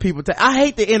going over to people. I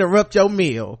hate to interrupt your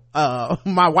meal,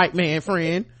 my white man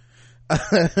friend.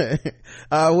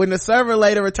 When the server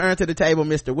later returned to the table,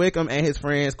 Mr. Wickham and his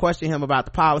friends questioned him about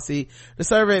the policy. The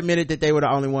server admitted that they were the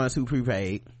only ones who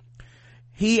prepaid.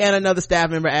 He and another staff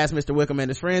member asked Mr. Wickham and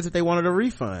his friends if they wanted a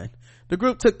refund. The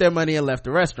group took their money and left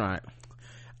the restaurant.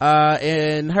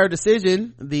 In her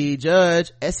decision, the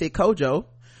judge, Essie Kojo,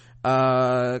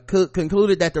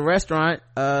 concluded that the restaurant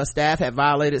staff had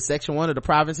violated section 1 of the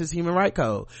province's human rights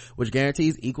code, which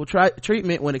guarantees equal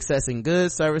treatment when accessing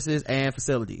goods, services, and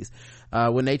facilities.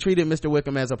 When they treated Mr.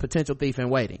 Wickham as a potential thief in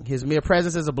waiting, his mere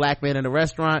presence as a black man in the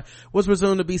restaurant was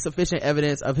presumed to be sufficient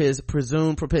evidence of his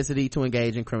presumed propensity to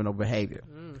engage in criminal behavior.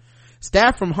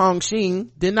 Staff from Hongqing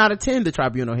did not attend the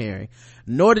tribunal hearing,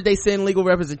 nor did they send legal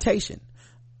representation.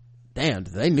 Damn,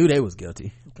 they knew they was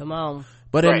guilty. Come on.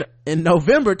 But in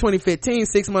November 2015,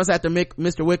 6 months after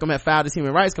Mr. Wickham had filed his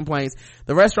human rights complaints,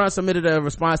 the restaurant submitted a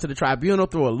response to the tribunal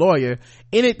through a lawyer.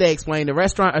 In it, they explained the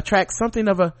restaurant attracts something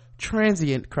of a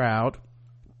transient crowd,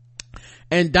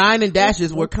 and dine and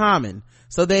dashes were common.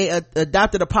 So they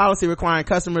adopted a policy requiring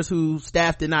customers who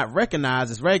staff did not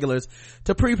recognize as regulars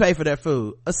to prepay for their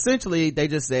food. Essentially, they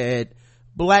just said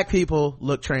black people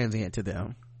look transient to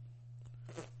them.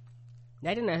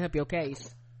 That did not help your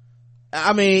case.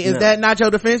 I mean, is that not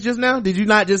your defense just now? Did you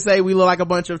not just say we look like a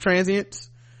bunch of transients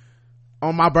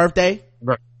on my birthday?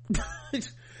 Right.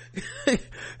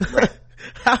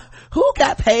 Who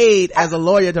got paid as a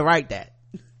lawyer to write that?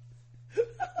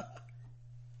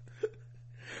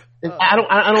 I don't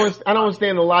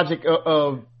understand the logic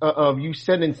of you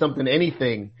sending something,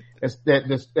 anything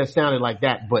that sounded like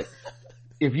that. But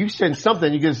if you send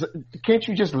something, can't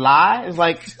you just lie? It's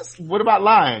like, what about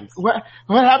lying? What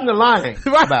happened to lying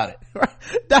about it? Right.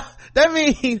 That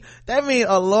means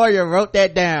a lawyer wrote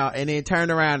that down and then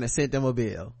turned around and sent them a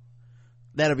bill.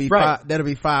 That'll be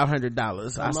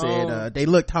 $500. I said, they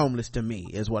looked homeless to me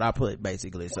is what I put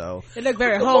basically. So they look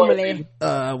very homely.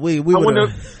 We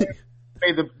would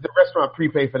pay the restaurant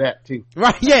prepay for that too.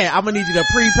 Right. Yeah. I'm gonna need you to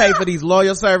prepay for these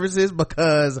lawyer services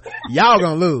because y'all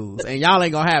gonna lose and y'all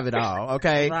ain't gonna have it all.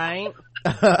 Okay. Right.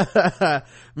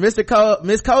 Miss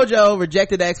Kojo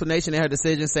rejected the explanation in her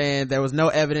decision, saying there was no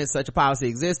evidence such a policy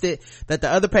existed, that the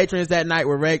other patrons that night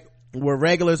were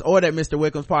regulars, or that Mr.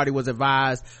 Wickham's party was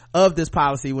advised of this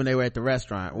policy when they were at the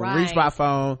restaurant. When reached by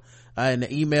phone in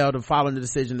the email following the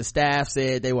decision, the staff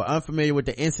said they were unfamiliar with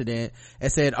the incident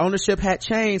and said ownership had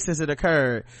changed since it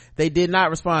occurred. They did not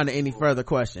respond to any further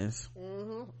questions.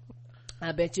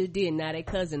 I bet you did. Now they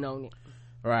cousin on it.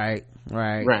 Right.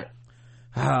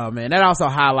 Oh man, that also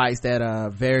highlights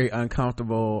that very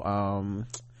uncomfortable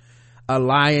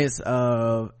alliance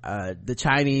of the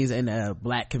Chinese and the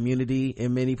black community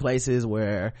in many places,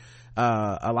 where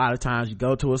a lot of times you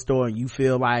go to a store and you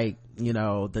feel like, you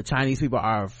know, the Chinese people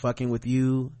are fucking with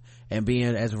you and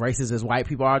being as racist as white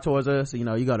people are towards us. You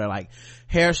know, you go to like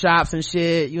hair shops and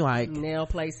shit, you like nail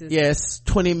places. Yes,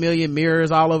 20 million mirrors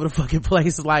all over the fucking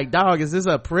place. Like, dog, is this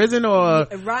a prison or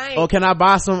can I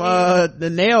buy some the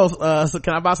nails? So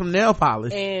can I buy some nail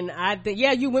polish? And I think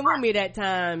you went with me that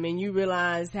time and you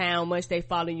realized how much they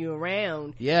follow you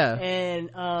around. Yeah. And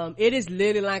it is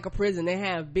literally like a prison. They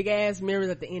have big ass mirrors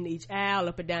at the end of each aisle,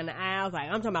 up and down the aisles. Like,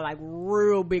 I'm talking about like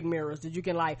real big mirrors that you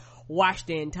can like watch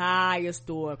the entire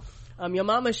store. Your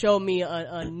mama showed me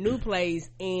a new place,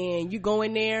 and you go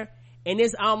in there and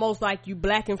it's almost like you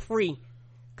black and free,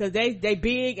 cause they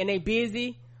big and they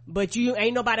busy, but you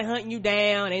ain't nobody hunting you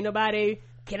down, ain't nobody,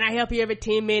 can I help you every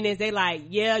 10 minutes? They like,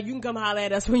 yeah, you can come holler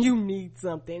at us when you need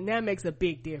something. That makes a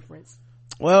big difference.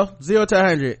 Well, 0 to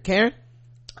 100. Karen?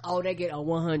 Oh, they get a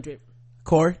 100.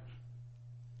 Corey?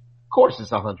 Of course it's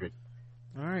 100.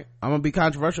 All right, I'm gonna be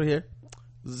controversial here.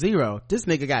 0. This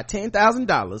nigga got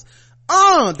 $10,000.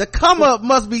 The come up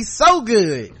must be so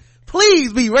good.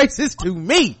 Please be racist to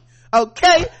me.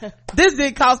 Okay? This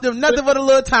didn't cost them nothing but a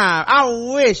little time.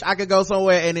 I wish I could go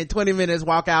somewhere and in 20 minutes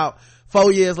walk out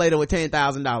 4 years later with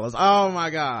 $10,000. Oh my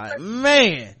God.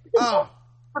 Man. It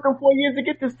took them 4 years to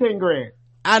get this 10 grand.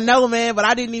 I know, man, but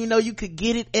I didn't even know you could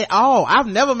get it at all. I've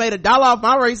never made $1 off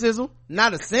my racism.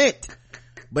 Not a cent.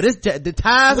 But the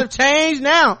times have changed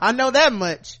now. I know that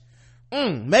much.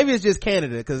 Maybe it's just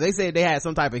Canada, because they said they had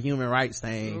some type of human rights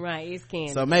thing. Right, it's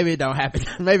Canada. So maybe it don't happen.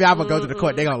 Maybe I'm gonna go to the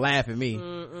court. They're gonna laugh at me.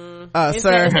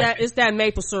 Sir. It's that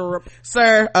maple syrup.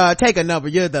 Sir, take a number.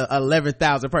 You're the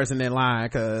 11,000 person in line,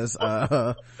 because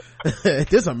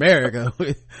this America.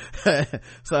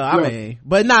 So I mean,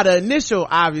 but not the initial,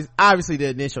 obviously the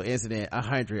initial incident,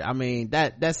 100. I mean,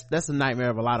 that's a nightmare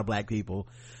of a lot of black people.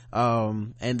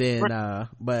 And then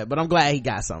but I'm glad he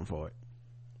got something for it.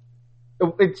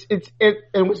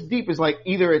 And what's deep is like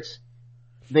either it's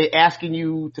they asking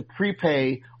you to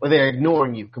prepay or they're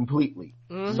ignoring you completely.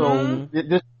 So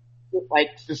this, like,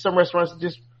 some restaurants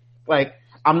just like,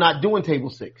 I'm not doing table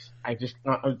 6.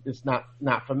 It's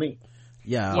not for me.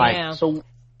 Yeah. Like, so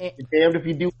damned if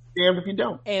you do, damned if you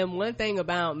don't. And one thing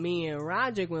about me and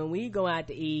Roger, when we go out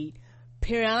to eat,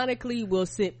 periodically we'll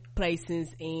sit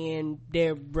places and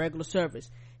their regular service.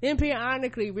 Then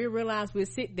periodically we realize we'll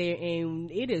sit there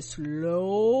and it is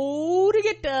slow to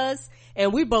get to us,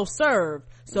 and we both serve.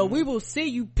 So we will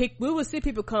see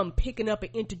people come picking up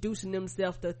and introducing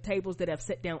themselves to tables that have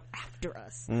sat down after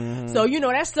us. So,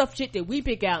 that's stuff shit that we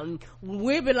pick out, and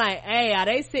we'll be like, hey, are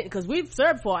they sitting, cause we've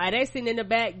served for, are they sitting in the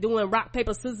back doing rock,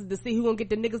 paper, scissors to see who gonna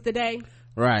get the niggas today?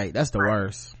 Right. That's the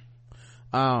worst.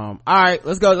 All right,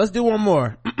 let's go. Let's do one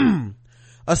more.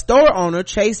 A store owner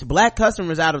chased black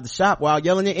customers out of the shop while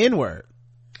yelling the N-word.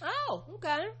 Oh,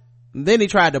 okay. Then he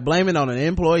tried to blame it on an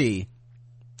employee.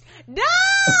 No!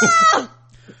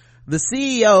 The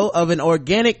CEO of an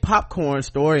organic popcorn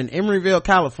store in Emeryville,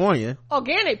 California.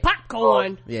 Organic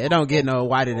popcorn? Yeah, it don't get no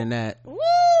whiter than that.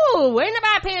 Woo! Ain't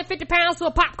nobody paying £50 for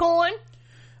a popcorn.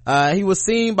 He was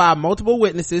seen by multiple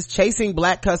witnesses chasing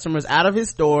black customers out of his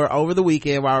store over the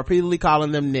weekend while repeatedly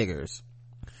calling them niggers.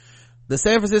 The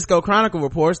San Francisco Chronicle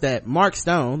reports that Mark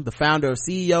Stone, the founder of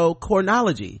CEO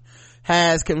Cornology,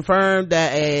 has confirmed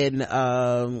that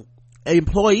an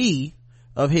employee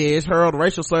of his hurled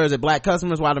racial slurs at black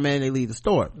customers while demanding they leave the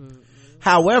store.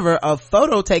 However, a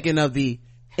photo taken of the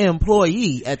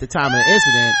employee at the time of the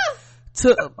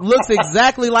incident looks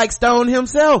exactly like Stone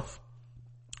himself.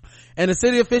 And a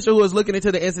city official who was looking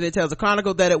into the incident tells the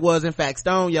Chronicle that it was in fact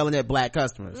Stone yelling at black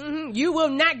customers. You will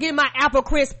not get my apple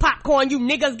crisp popcorn, you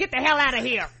niggas. Get the hell out of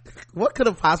here. What could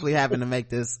have possibly happened to make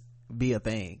this be a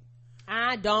thing?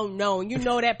 I don't know.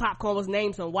 That popcorn was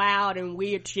named some wild and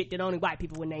weird shit that only white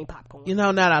people would name popcorn.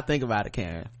 Now that I think about it,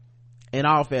 Karen, in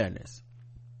all fairness,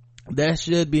 there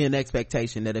should be an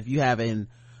expectation that if you have an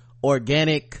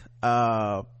organic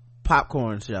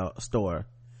popcorn store,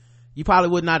 you probably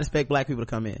would not expect black people to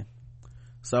come in.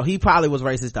 So he probably was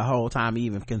racist the whole time he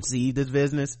even conceived this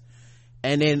business,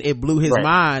 and then it blew his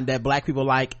mind that black people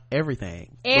like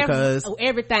everything.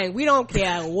 Everything. We don't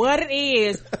care what it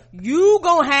is. You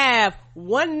gonna have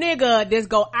one nigga that's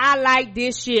I like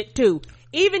this shit too.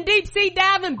 Even deep sea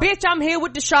diving, bitch, I'm here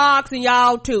with the sharks and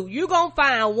y'all too. You gonna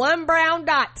find one brown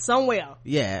dot somewhere.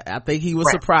 Yeah, I think he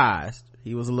was surprised.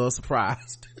 He was a little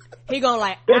surprised. He gonna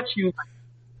like,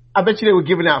 I bet you they were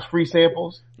giving out free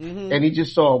samples, and he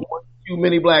just saw one too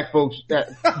many black folks that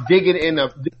digging in a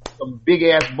big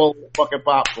ass bowl of fucking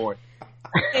popcorn.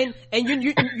 And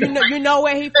you know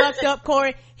where he fucked up,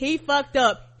 Corey? He fucked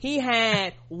up. He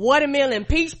had watermelon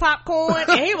peach popcorn,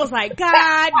 and he was like,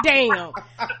 God damn,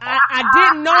 I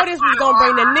didn't know this was gonna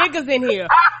bring the niggas in here.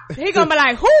 He gonna be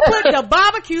like, who put the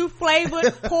barbecue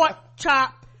flavored pork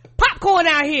chop popcorn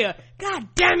out here? God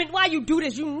damn it, why you do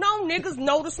this? Niggas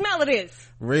know the smell of this.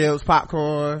 Ribs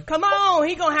popcorn. Come on,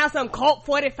 he gonna have some Colt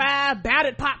 45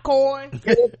 battered popcorn.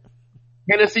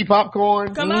 Hennessy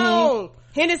popcorn. Come on.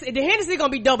 The Hennessy gonna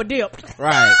be double dipped.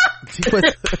 Right.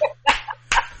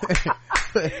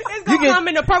 It's gonna come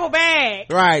in a purple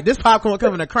bag. Right. This popcorn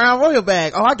come in a Crown Royal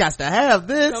bag. Oh, I got to have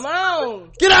this. Come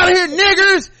on. Get out of here,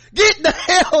 niggers. Get the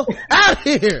hell out of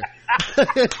here.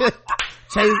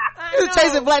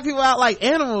 Chasing black people out like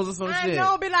animals or some shit. I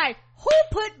know, be like, who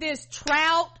put this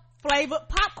trout flavored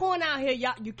popcorn out here?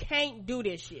 Y'all, you can't do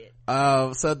this shit.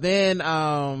 So then,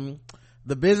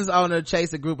 the business owner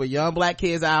chased a group of young black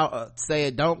kids out,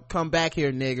 saying, don't come back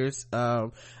here, niggers.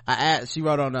 She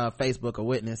wrote on Facebook, a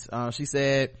witness. She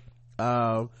said,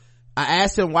 I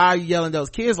asked him, why are you yelling at those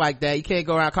kids like that? You can't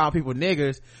go around calling people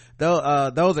niggers.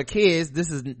 Those are kids.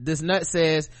 This nut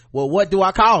says, well, what do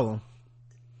I call them?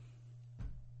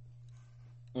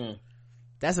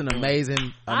 That's an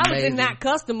amazing. I was not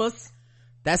customers.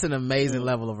 That's an amazing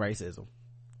level of racism.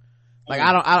 Like,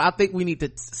 I think we need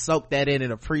to soak that in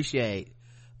and appreciate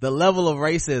the level of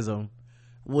racism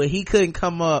where he couldn't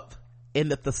come up in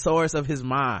the thesaurus of his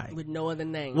mind with no other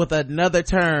name, with another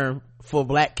term for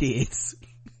black kids.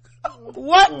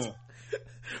 What?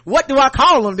 What do I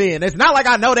call them then? It's not like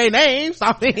I know their names.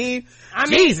 Jesus.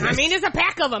 It's a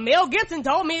pack of them. Mel Gibson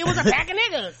told me it was a pack of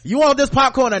niggas. You want this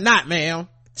popcorn or not, ma'am?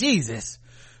 Jesus.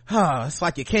 It's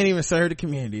like you can't even serve the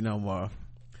community no more.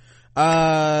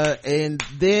 And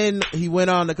then he went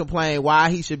on to complain why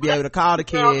he should be able to call the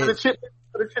kids.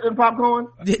 The chitlin popcorn?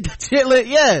 The chitlin,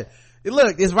 yeah.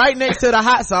 Look, it's right next to the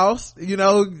hot sauce.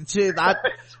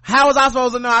 How was I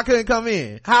supposed to know I couldn't come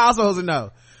in? How was I supposed to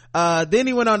know? Then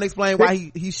he went on to explain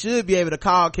why he should be able to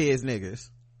call kids niggas.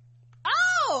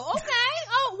 Oh, okay.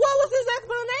 Oh, what was his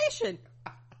explanation?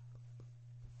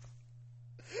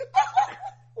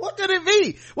 What could it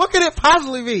be? What could it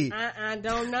possibly be? I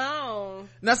don't know.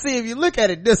 Now see, if you look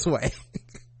at it this way,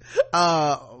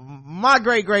 my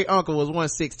great great uncle was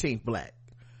 1/16 black.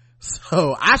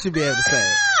 So I should be able to say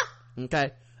it.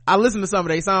 Okay. I listen to some of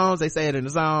their songs. They say it in the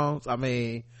songs.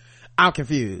 I'm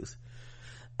confused.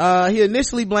 He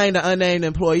initially blamed the unnamed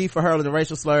employee for hurling the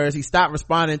racial slurs. He stopped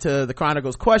responding to the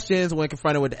Chronicle's questions when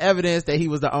confronted with the evidence that he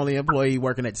was the only employee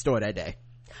working at the store that day.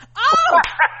 Oh!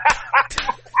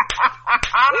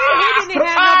 He didn't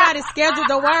have nobody scheduled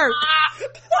to work.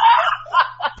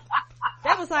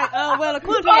 That was like, well,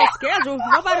 according to that schedule,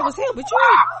 nobody was here but you.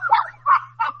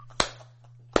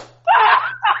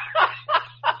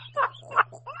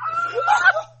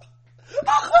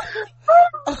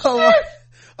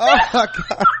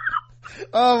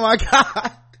 Oh my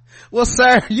god. Well,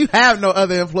 sir, you have no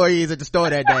other employees at the store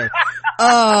that day.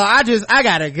 I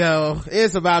gotta go.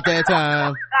 It's about that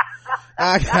time.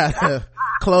 I gotta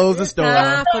close the store.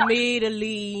 Time for me to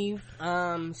leave.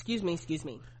 Excuse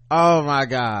me. Oh my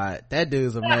god, that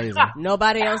dude's amazing.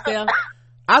 Nobody else there?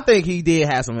 I think he did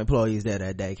have some employees there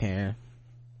that day, Karen,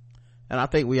 and I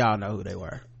think we all know who they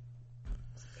were.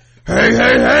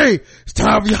 Hey, it's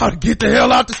time for y'all to get the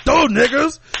hell out the store,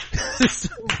 niggas.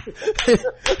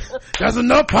 That's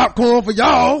enough popcorn for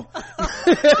y'all.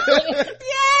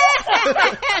 Yes!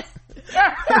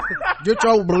 Get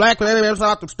your black ass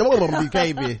out the store,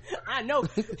 BKB. I know.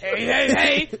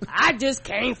 Hey, I just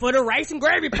came for the rice and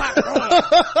gravy popcorn.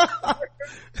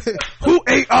 Who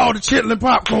ate all the chitlin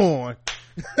popcorn?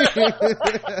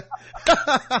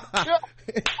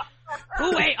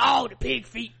 Who ate all the pig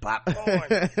feet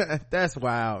popcorn? That's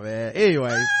wild, man.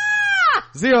 Anyway,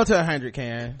 0 to 100,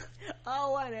 Karen.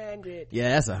 Oh, 100. Yeah,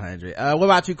 that's 100. What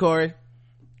about you, Corey?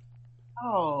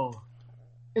 Oh,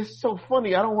 it's so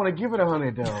funny. I don't want to give it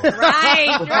 100 though.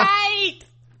 Right.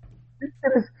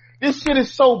 This shit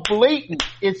is so blatant.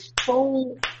 It's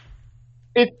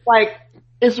like,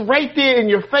 it's right there in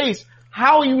your face.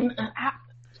 I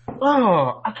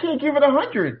can't give it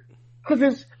 100 because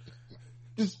it's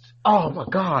just, oh my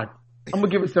god. I'm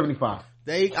gonna give it 75.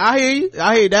 I hear you.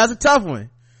 That's a tough one.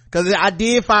 Cause I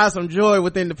did find some joy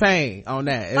within the pain on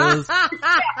that. It was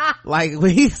like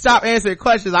when he stopped answering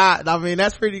questions, I mean,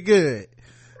 that's pretty good.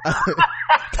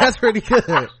 That's pretty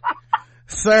good.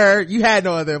 Sir, you had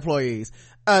no other employees.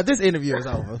 This interview is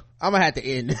over. I'm gonna have to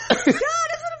end.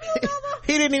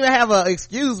 He didn't even have an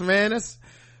excuse, man. That's,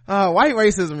 white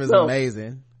racism is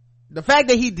amazing. The fact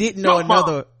that he didn't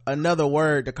know another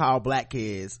word to call black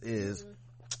kids is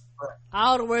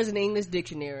all the words in the English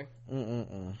dictionary.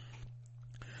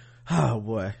 Oh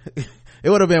boy. It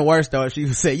would have been worse though if she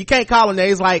said, you can't call them that.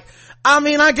 He's like,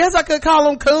 I guess I could call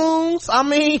them coons.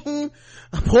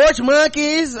 Porch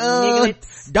monkeys,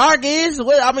 darkies,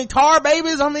 tar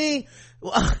babies.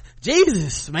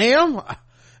 Jesus, ma'am.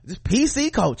 This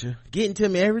PC culture getting to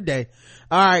me every day.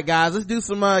 All right, guys, let's do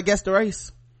some guess the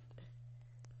race.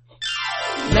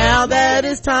 Now that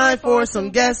it's time for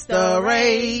some guess the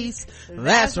race.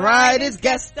 That's right, it's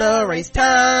guess the race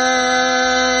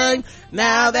time.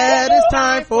 Now that it's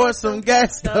time for some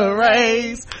guess the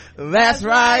race. That's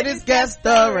right, it's guess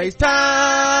the race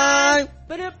time.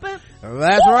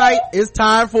 That's right, it's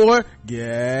time for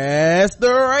Guess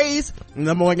the Race.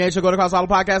 Number one game show going across all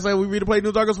the podcasts. We read and play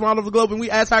news articles from all over the globe, and we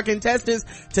ask our contestants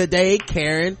today,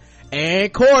 Karen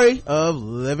and Corey of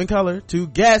Living Color, to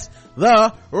guess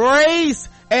the race.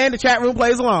 And the chat room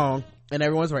plays along, and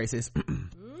everyone's racist.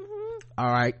 All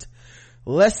right,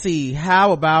 let's see.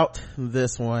 How about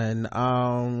this one?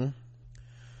 A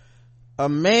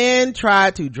man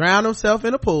tried to drown himself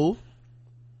in a pool.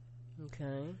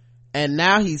 Okay. And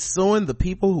now he's suing the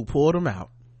people who pulled him out.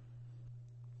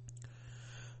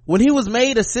 When he was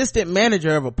made assistant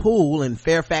manager of a pool in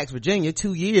Fairfax, Virginia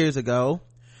 2 years ago,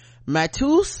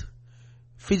 Matus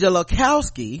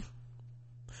Fijalokowski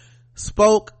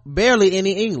spoke barely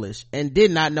any English and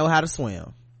did not know how to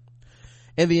swim.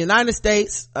 In the United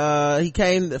States, he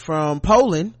came from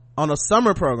Poland on a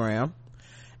summer program,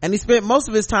 and he spent most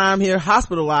of his time here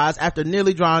hospitalized after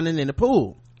nearly drowning in the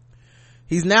pool.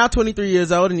 He's now 23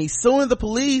 years old and he's suing the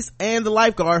police and the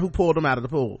lifeguard who pulled him out of the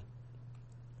pool.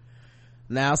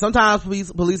 Now, sometimes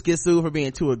police get sued for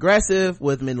being too aggressive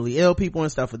with mentally ill people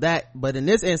and stuff like that, but in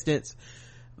this instance,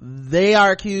 they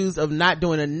are accused of not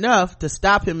doing enough to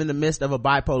stop him in the midst of a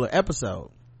bipolar episode.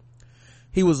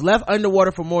 He was left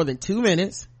underwater for more than 2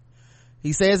 minutes.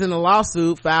 He says in a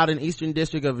lawsuit filed in Eastern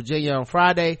District of Virginia on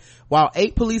Friday, while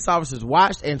 8 police officers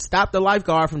watched and stopped the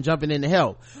lifeguard from jumping in to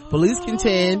help. Police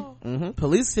contend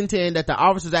that the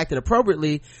officers acted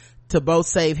appropriately to both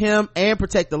save him and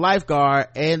protect the lifeguard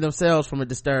and themselves from a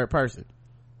disturbed person.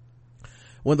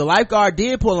 When the lifeguard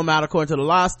did pull him out, according to the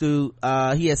lawsuit,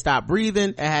 he had stopped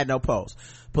breathing and had no pulse.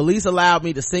 Police allowed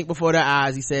me to sink before their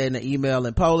eyes, he said in an email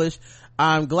in Polish.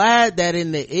 I'm glad that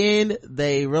in the end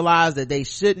they realized that they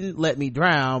shouldn't let me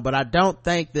drown, but I don't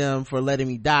thank them for letting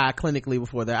me die clinically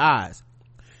before their eyes.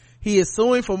 He is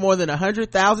suing for more than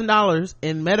 $100,000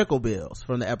 in medical bills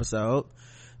from the episode.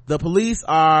 The police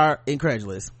are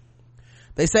incredulous.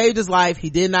 They saved his life.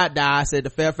 He did not die, said the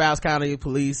Fairfax County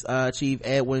Police Chief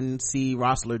Edwin C.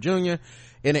 Rossler Jr.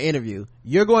 in an interview.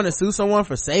 You're going to sue someone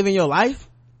for saving your life?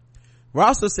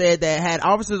 Rossler said that had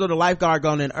officers or the lifeguard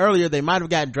gone in earlier, they might have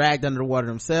gotten dragged under the water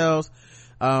themselves.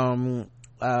 The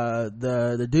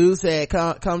dude said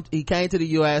he came to the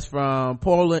U.S. from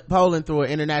Poland through an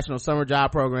international summer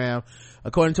job program.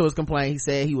 According to his complaint, he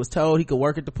said he was told he could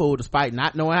work at the pool despite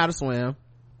not knowing how to swim.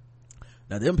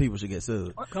 Now them people should get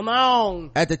sued. Come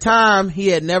on. At the time, he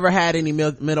had never had any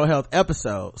mental health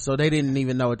episodes, so they didn't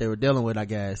even know what they were dealing with, I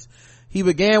guess. He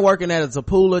began working as a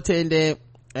pool attendant,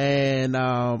 and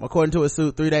according to his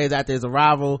suit, 3 days after his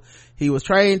arrival, he was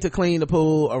trained to clean the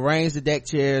pool, arrange the deck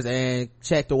chairs, and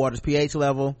check the water's pH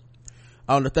level.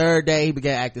 On the third day, he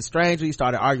began acting strangely. He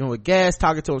started arguing with guests,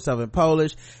 talking to himself in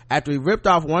Polish. After he ripped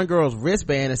off one girl's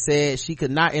wristband and said she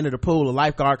could not enter the pool, the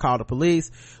lifeguard called the police.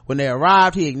 When they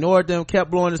arrived, he ignored them,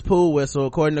 kept blowing his pool whistle,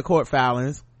 according to court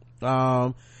filings.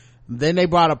 Then they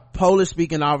brought a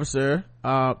Polish-speaking officer.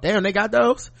 Damn, they got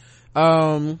those.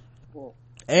 And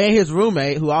his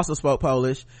roommate, who also spoke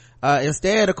Polish.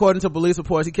 Instead, according to police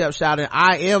reports, he kept shouting,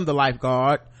 "I am the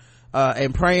lifeguard,"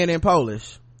 and praying in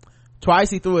Polish.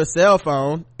 Twice he threw his cell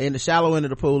phone in the shallow end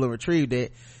of the pool and retrieved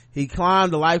it. He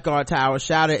climbed the lifeguard tower,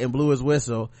 shouted, and blew his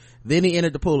whistle. Then he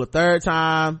entered the pool a third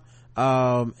time.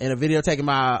 In a video taken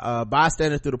by a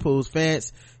bystander through the pool's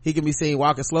fence, he can be seen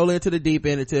walking slowly into the deep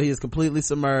end until he is completely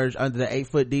submerged under the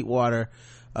 8-foot deep water.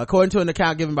 According to an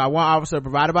account given by one officer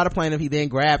provided by the plaintiff, he then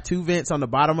grabbed 2 vents on the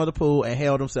bottom of the pool and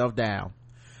held himself down.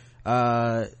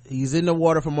 He's in the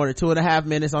water for more than 2.5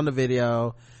 minutes on the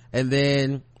video, and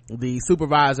then the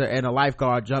supervisor and a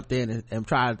lifeguard jumped in and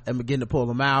tried and began to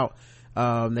pull him out.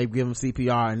 They give him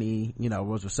CPR and he,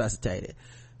 was resuscitated.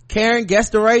 Karen,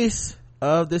 guess the race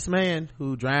of this man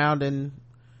who drowned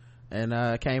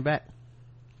and came back.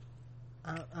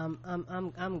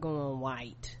 I'm going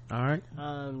white. All right.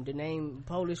 The name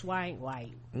Polish white.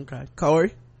 Okay.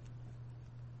 Corey?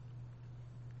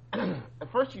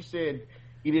 At first you said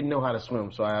he didn't know how to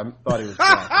swim, so I thought he was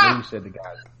black. And then you said the guy.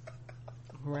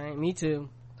 Right, me too.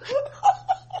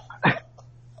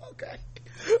 Okay.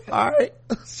 All right.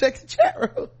 Let's check the chat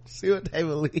room. See what they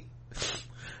believe.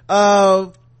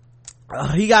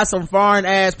 He got some foreign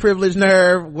ass privileged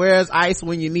nerve. Where's ice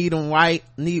when you need them white?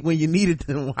 When you needed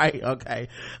them white. Okay.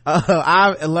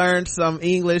 I've learned some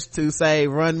English to say,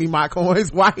 run me my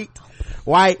coins white.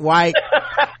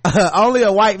 Only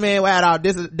a white man would have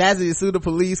audacity to sue the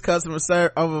police customer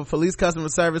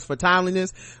service for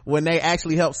timeliness when they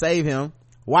actually helped save him.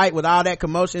 White, with all that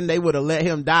commotion, they would have let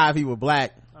him die if he were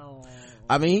black. Oh.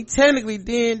 I mean, he technically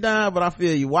didn't die, but I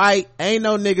feel you. White, ain't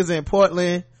no niggas in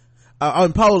Poland,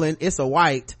 in Poland, it's a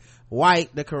white.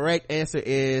 White, the correct answer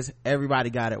is everybody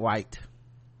got it white.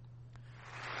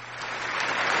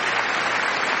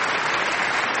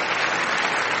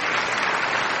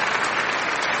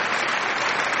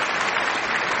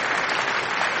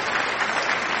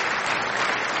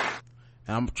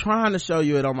 I'm trying to show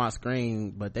you it on my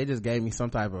screen, but they just gave me some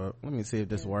type of, let me see if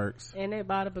this works. And they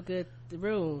bought up a good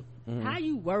room. Mm-hmm. How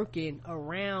you working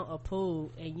around a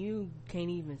pool and you can't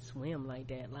even swim like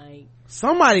that? Like,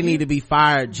 somebody need to be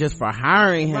fired just for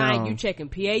hiring him. Right, you checking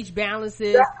pH balances.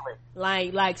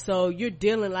 Exactly. Like, so you're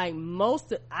dealing like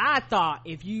I thought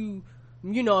if you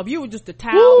were just a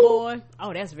towel boy,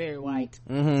 oh, that's very white.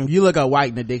 Mm-hmm. You look up white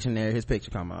in the dictionary, his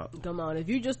picture come up. Come on, if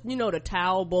you just, the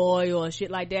towel boy or shit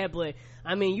like that, but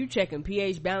I mean, you checking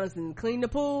pH balance and clean the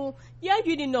pool. Yeah,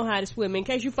 you didn't know how to swim in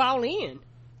case you fall in.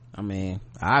 I mean,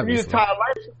 obviously. You just tie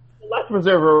a life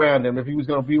preserver around him if he was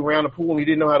going to be around the pool and he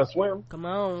didn't know how to swim. Come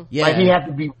on. Yeah. Like he had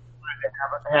to be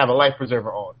have a life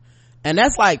preserver on. And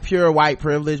that's like pure white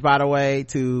privilege, by the way,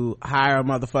 to hire a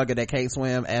motherfucker that can't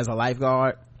swim as a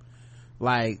lifeguard.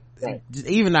 Like, right.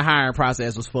 Even the hiring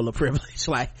process was full of privilege.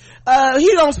 Like,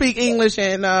 he don't speak English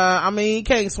and, he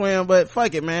can't swim, but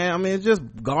fuck it, man. I mean, it's just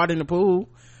guarding the pool.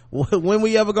 When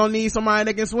we ever gonna need somebody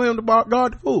that can swim to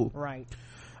guard the pool? Right.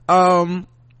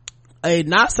 A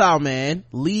Nassau man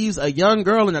leaves a young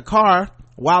girl in a car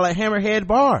while at Hammerhead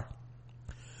bar.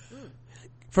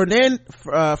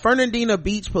 Fernandina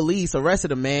Beach police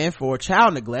arrested a man for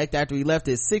child neglect after he left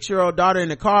his 6-year-old daughter in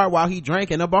the car while he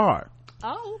drank in a bar.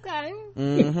 Oh,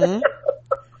 okay.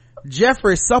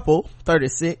 Jeffrey Supple,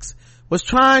 36, was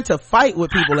trying to fight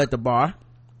with people at the bar.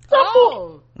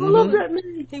 Oh, I love that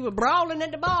name. He was brawling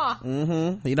at the bar.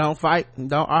 He don't fight,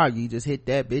 don't argue, you just hit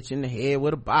that bitch in the head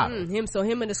with a bottle. Him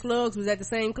and the slugs was at the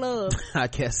same club. I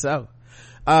guess so.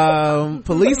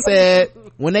 Police said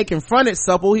when they confronted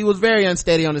Supple, he was very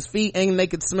unsteady on his feet and they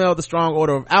could smell the strong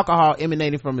odor of alcohol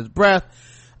emanating from his breath.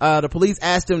 The police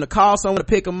asked him to call someone to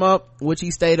pick him up, which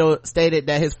he stated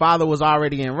that his father was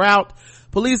already en route.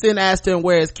 Police then asked him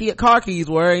where his car keys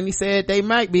were and he said they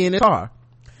might be in his car.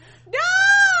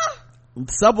 No!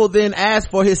 Supple then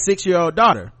asked for his 6-year-old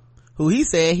daughter, who he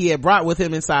said he had brought with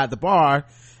him inside the bar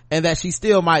and that she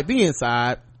still might be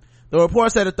inside. The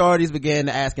report said authorities began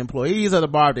to ask employees of the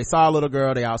bar if they saw a little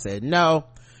girl. They all said no.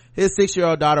 His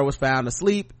 6-year-old daughter was found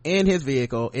asleep in his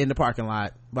vehicle in the parking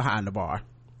lot behind the bar.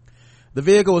 The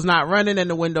vehicle was not running and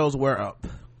the windows were up.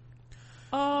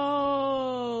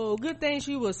 Oh, good thing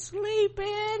she was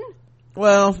sleeping.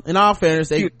 Well, in all fairness,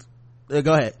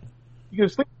 go ahead. You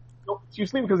could sleep. She was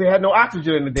sleeping because they had no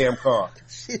oxygen in the damn car.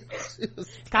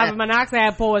 Carbon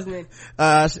monoxide poisoning.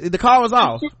 The car was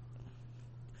off.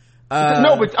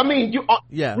 No, but I mean, you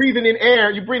breathing in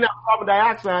air, you bring out carbon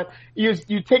dioxide, you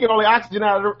taking all the oxygen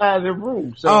out of the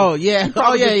room. So oh yeah.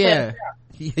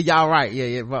 Y'all right.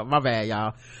 Yeah. My bad,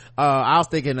 y'all. I was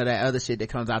thinking of that other shit that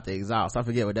comes out the exhaust. I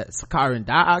forget what that's carbon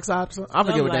dioxide or something. I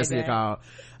forget what that shit called.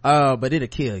 But it'll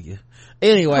kill you.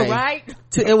 Anyway, right?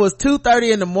 It was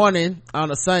 2:30 in the morning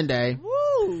on a Sunday.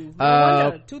 Woo!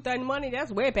 2:30 in the morning,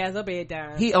 that's way past our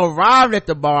bedtime. He arrived at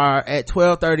the bar at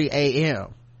 12:30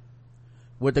 a.m.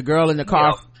 with the girl in the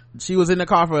car. Yep. She was in the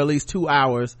car for at least 2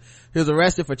 hours. He was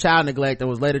arrested for child neglect and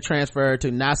was later transferred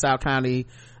to Nassau County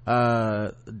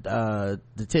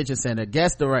detention center.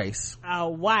 Guess the race. Oh,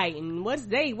 white. And what is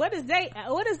they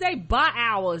bar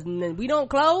hours? We don't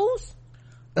close.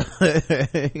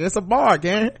 It's a bar,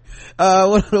 gang.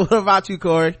 What about you,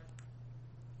 Corey?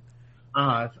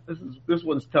 This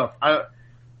one's tough.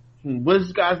 What is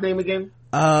this guy's name again?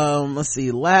 Let's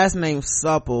see. Last name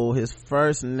Supple. His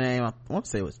first name, I want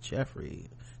to say it was Jeffrey.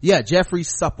 Yeah, Jeffrey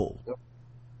Supple.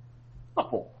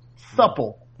 Supple.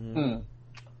 Supple.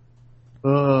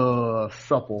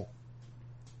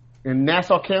 In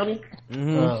Nassau County?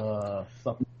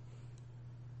 Supple.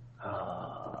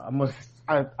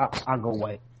 I'll go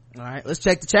white. All right, let's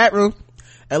check the chat room.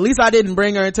 At least I didn't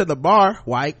bring her into the bar,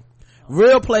 white.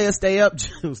 Real players stay up.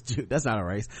 That's not a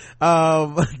race.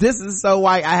 This is so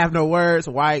white, I have no words,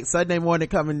 white. Sunday morning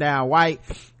coming down, white.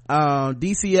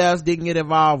 DCFs didn't get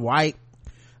involved, white.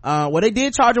 Well, they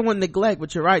did charge him with neglect,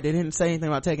 but you're right, they didn't say anything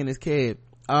about taking his kid.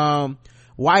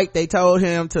 White, they told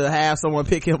him to have someone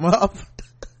pick him up.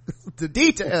 The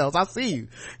details, I see you.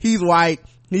 He's white.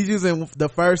 He's using the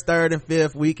first, third, and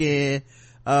fifth weekend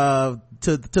to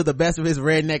the best of his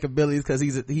redneck abilities because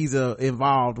he's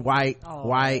involved. White.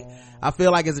 I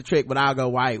feel like it's a trick, but I'll go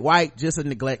white. Just a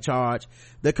neglect charge.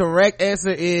 The correct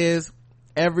answer is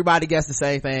everybody gets the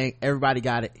same thing. Everybody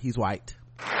got it. He's white.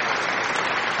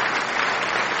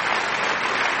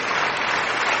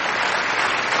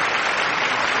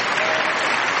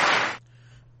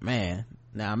 Man,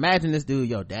 now imagine this dude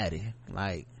your daddy.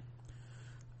 Like,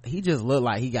 he just looked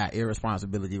like he got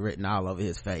irresponsibility written all over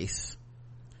his face.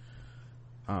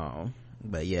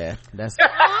 But yeah, that's okay.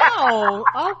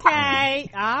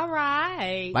 All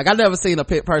right. Like, I never seen a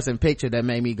person picture that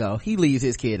made me go, he leaves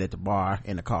his kid at the bar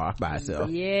in the car by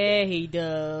himself. Yeah, he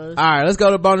does. All right, let's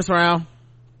go to bonus round.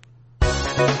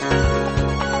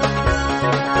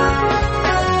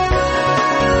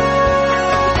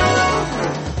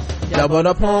 Double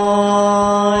the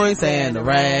points and the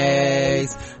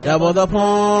race. Double the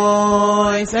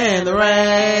points and the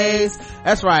race.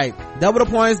 That's right. Double the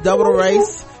points, double the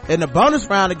race. In the bonus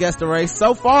round against the race,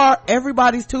 so far,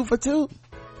 everybody's 2 for 2.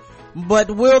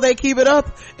 But will they keep it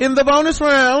up in the bonus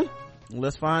round?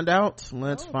 Let's find out.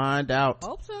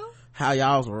 Hope so. How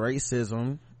y'all's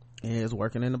racism is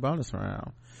working in the bonus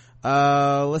round.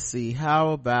 Let's see. How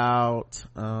about,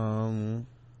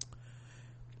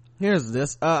 here's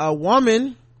this. A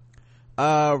woman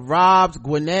robs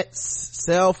Gwynette's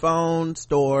cell phone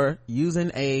store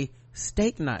using a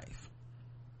steak knife.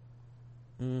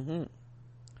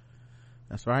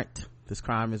 That's right, this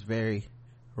crime is very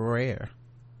rare.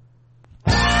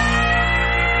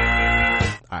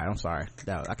 All right, I'm sorry,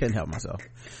 I couldn't help myself.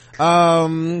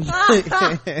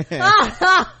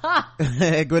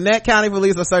 Gwinnett County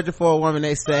police are searching for a woman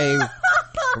they say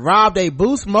robbed a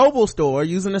Boost Mobile store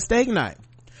using a steak knife.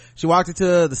 She walked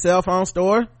into the cell phone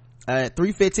store at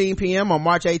 3:15 p.m. on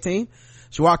March 18th.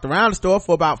 She walked around the store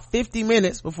for about 50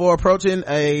 minutes before approaching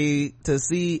to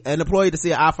see an employee to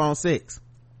see an iPhone 6.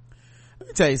 Let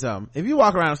me tell you something. If you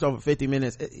walk around the store for 50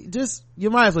 minutes, you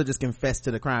might as well just confess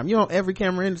to the crime. You on every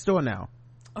camera in the store now.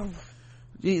 Oh.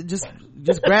 You just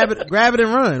grab it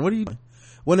and run. What are you doing?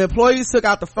 When the employees took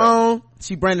out the phone,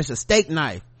 she brandished a steak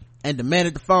knife and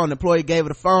demanded the phone. The employee gave her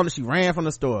the phone and she ran from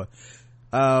the store.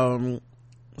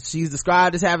 She's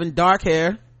described as having dark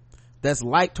hair that's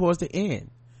light towards the end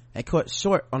and cut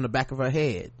short on the back of her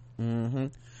head.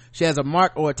 She has a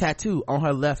mark or a tattoo on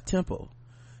her left temple.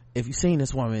 If you've seen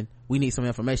this woman, we need some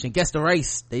information. Guess the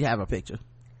race. They have a picture.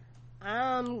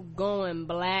 I'm going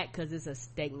black because it's a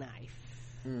steak knife.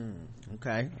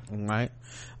 Okay, all right.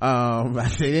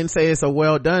 They didn't say it's a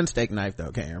well done steak knife though,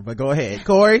 Karen, but go ahead.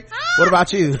 Corey, what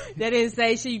about you? They didn't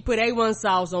say she put A1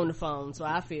 sauce on the phone, so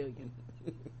I feel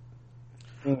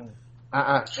you.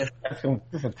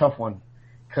 It's a tough one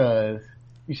because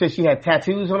you said she had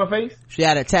tattoos on her face. She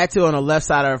had a tattoo on the left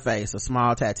side of her face, a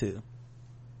small tattoo.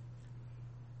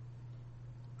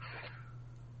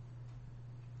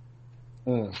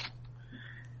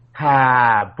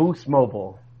 Boost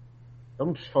Mobile.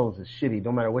 Them phones are shitty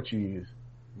no matter what you use.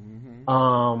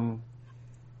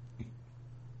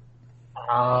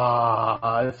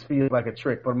 This feels like a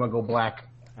trick, but I'm gonna go black.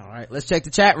 All right, let's check the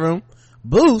chat room.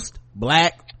 Boost,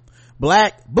 black.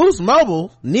 Boost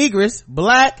Mobile, negress,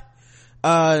 black.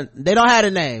 They don't have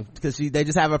a name because they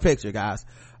just have a picture, guys.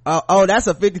 That's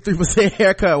a 53%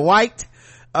 haircut, white.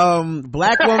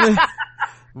 Black woman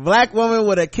black woman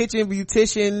with a kitchen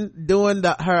beautician doing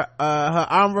her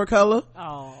umber color.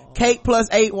 Cake plus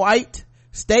 8 white.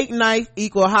 Steak knife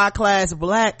equal high class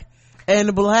black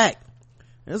and black.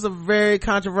 It's a very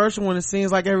controversial one. It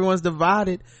seems like everyone's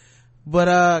divided,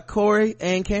 but Corey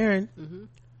and Karen,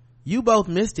 you both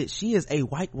missed it. She is a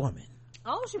white woman.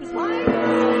 Oh, she was white.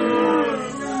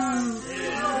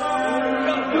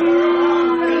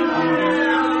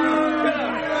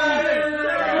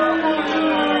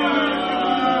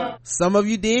 Some of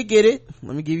you did get it.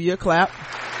 Let me give you a clap.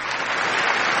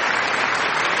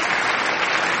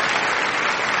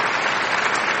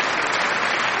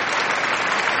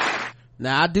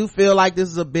 Now I do feel like this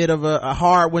is a bit of a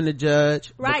hard one to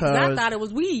judge. Right, because I thought it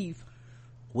was weave.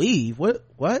 Weave?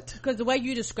 What? Because the way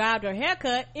you described her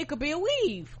haircut, it could be a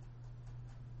weave.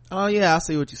 Oh yeah, I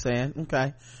see what you're saying.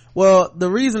 Okay. Well, the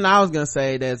reason I was gonna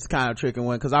say that's kind of tricky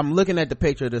one, because I'm looking at the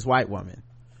picture of this white woman,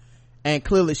 and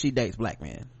clearly she dates black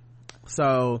men.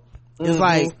 So it's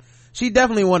like she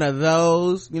definitely one of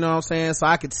those, you know what I'm saying? So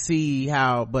I could see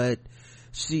how, but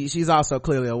she's also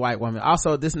clearly a white woman.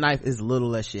 Also, this knife is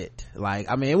little as shit. Like,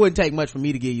 I mean, it wouldn't take much for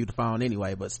me to give you the phone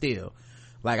anyway, but still,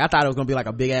 like, I thought it was gonna be like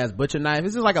a big ass butcher knife.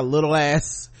 It's just like a little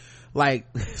ass like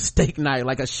steak knife,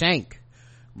 like a shank.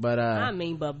 But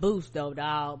but Boost though,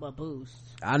 dog. But Boost.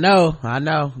 I know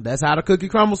that's how the cookie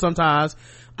crumbles sometimes.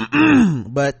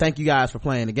 But thank you guys for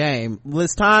playing the game. Well,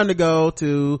 it's time to go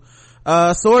to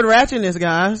sword ratchetness,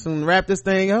 guys, and wrap this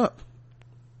thing up.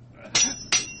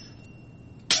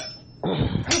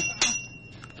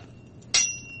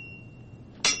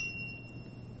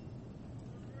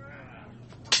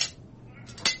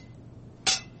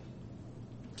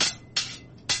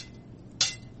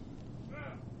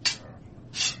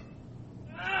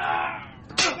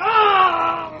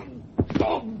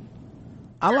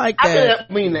 I like that. I didn't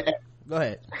mean to. Go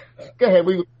ahead. Go ahead.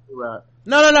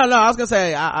 No. I was gonna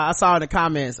say, I saw in the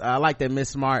comments, I like that Miss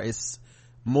Smart is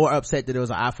more upset that it was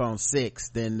an iPhone 6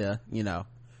 than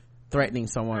threatening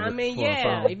someone. I mean,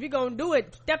 yeah, if you're gonna do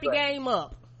it, step your game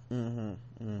up. What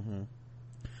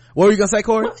were you gonna say,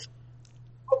 Corey? I was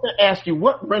gonna ask you,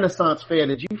 what Renaissance fair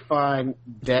did you find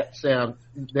that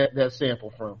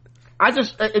sample from?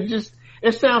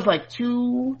 It sounds like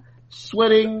two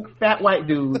sweating fat white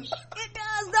dudes. It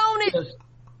does, don't it?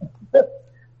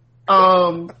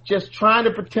 Just trying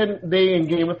to pretend they in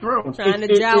Game of Thrones. Trying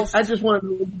to joust. I just want to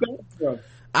know where you got from.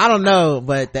 I don't know,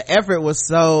 but the effort was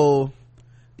so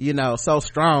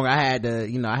strong. I had to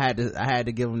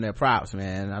give them their props,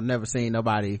 man. I've never seen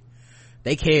nobody.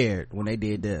 They cared when they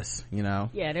did this,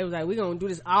 Yeah, they was like, we're gonna do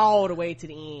this all the way to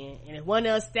the end, and if one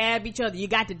of us stab each other, you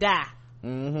got to die.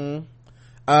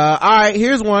 All right,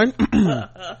 here's one.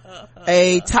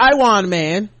 A Taiwan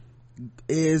man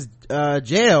is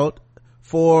jailed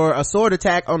for a sword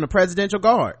attack on the presidential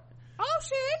guard. Oh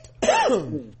shit.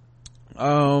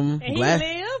 And he lived?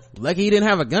 Lucky he didn't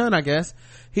have a gun, I guess.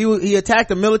 He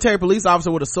attacked a military police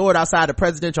officer with a sword outside the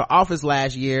presidential office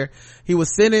last year. He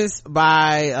was sentenced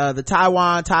by the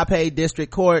Taiwan Taipei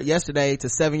District Court yesterday to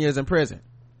 7 years in prison.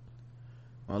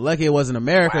 Well, lucky it wasn't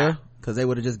America, because they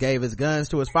would have just gave his guns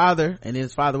to his father, and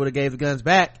his father would have gave the guns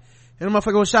back, and the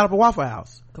motherfucker was shot up a Waffle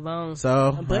House. Come on.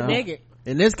 So, butt naked.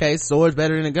 In this case, sword's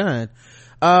better than a gun.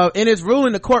 In its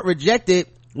ruling, the court rejected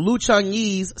Lu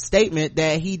Chun-yi's statement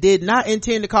that he did not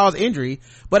intend to cause injury,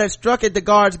 but had struck at the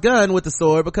guard's gun with the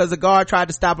sword because the guard tried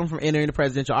to stop him from entering the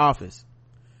presidential office.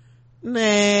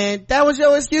 Man, that was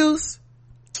your excuse?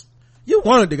 You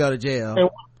wanted to go to jail.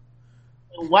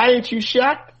 And why ain't you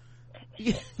shot?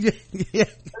 Yeah.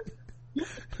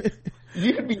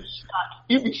 You'd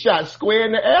be shot square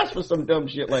in the ass for some dumb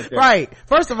shit like that. Right.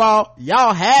 First of all,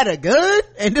 y'all had a gun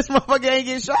and this motherfucker ain't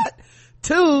getting shot.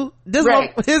 Two,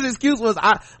 his excuse was,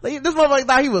 this motherfucker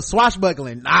thought he was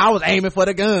swashbuckling. Nah, I was aiming for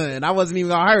the gun. I wasn't even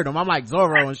gonna hurt him. I'm like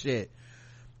Zorro and shit.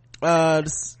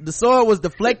 The sword was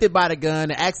deflected by the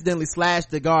gun and accidentally slashed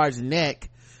the guard's neck,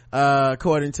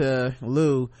 according to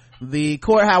Lou. The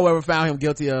court, however, found him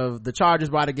guilty of the charges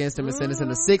brought against him and sentenced him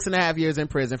to 6.5 years in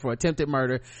prison for attempted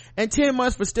murder and 10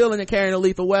 months for stealing and carrying a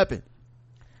lethal weapon.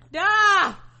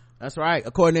 Ah! That's right.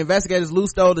 According to investigators, Lou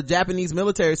stole the Japanese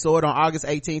military sword on August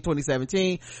 18,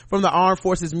 2017 from the Armed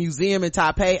Forces Museum in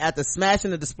Taipei after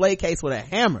smashing the display case with a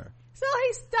hammer. So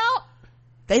he stole.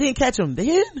 They didn't catch him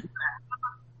then?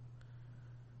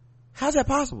 How's that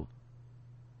possible?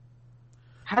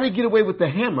 How did he get away with the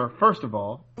hammer, first of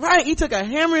all? Right. He took a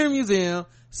hammer in the museum,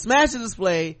 smashed the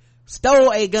display,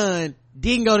 stole a gun,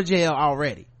 didn't go to jail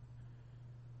already.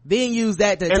 Then used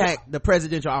that to attack the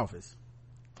presidential office.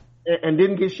 And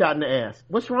didn't get shot in the ass.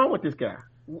 What's wrong with this guy?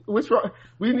 What's wrong?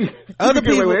 We need other to get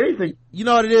people, away with anything. You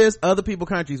know what it is? Other people's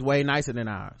country's way nicer than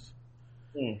ours.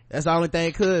 That's the only thing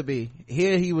it could be.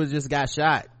 Here he was just got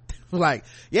shot. Like,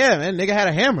 yeah, man, nigga had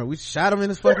a hammer. We shot him in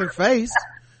his fucking face.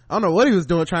 I don't know what he was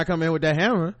doing trying to come in with that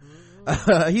hammer.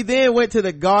 He then went to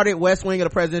the guarded west wing of the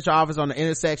presidential office on the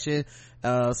intersection,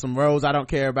 some roads I don't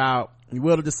care about. He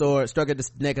wielded the sword, struck at the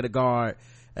neck of the guard,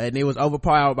 and it was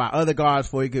overpowered by other guards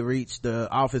before he could reach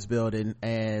the office building,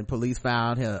 and police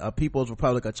found a People's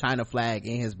Republic of China flag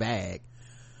in his bag.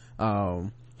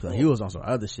 So he was on some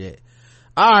other shit.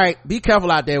 All right, be careful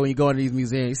out there when you go into these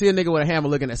museums. You see a nigga with a hammer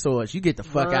looking at swords, you get the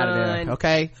fuck out of there,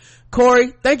 okay?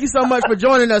 Corey, thank you so much for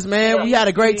joining us, man. We had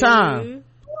a great time.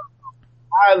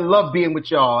 I love being with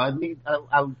y'all.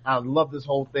 I love this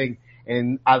whole thing,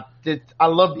 and I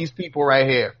love these people right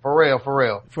here. For real,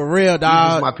 dog.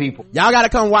 These is my people. Y'all gotta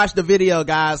come watch the video,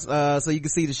 guys, so you can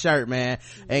see the shirt, man,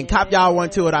 and cop y'all one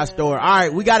too at our store. All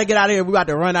right, we gotta get out of here. We about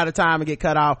to run out of time and get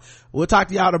cut off. We'll talk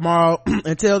to y'all tomorrow.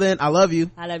 Until then, I love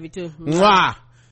you. I love you too. Mwah.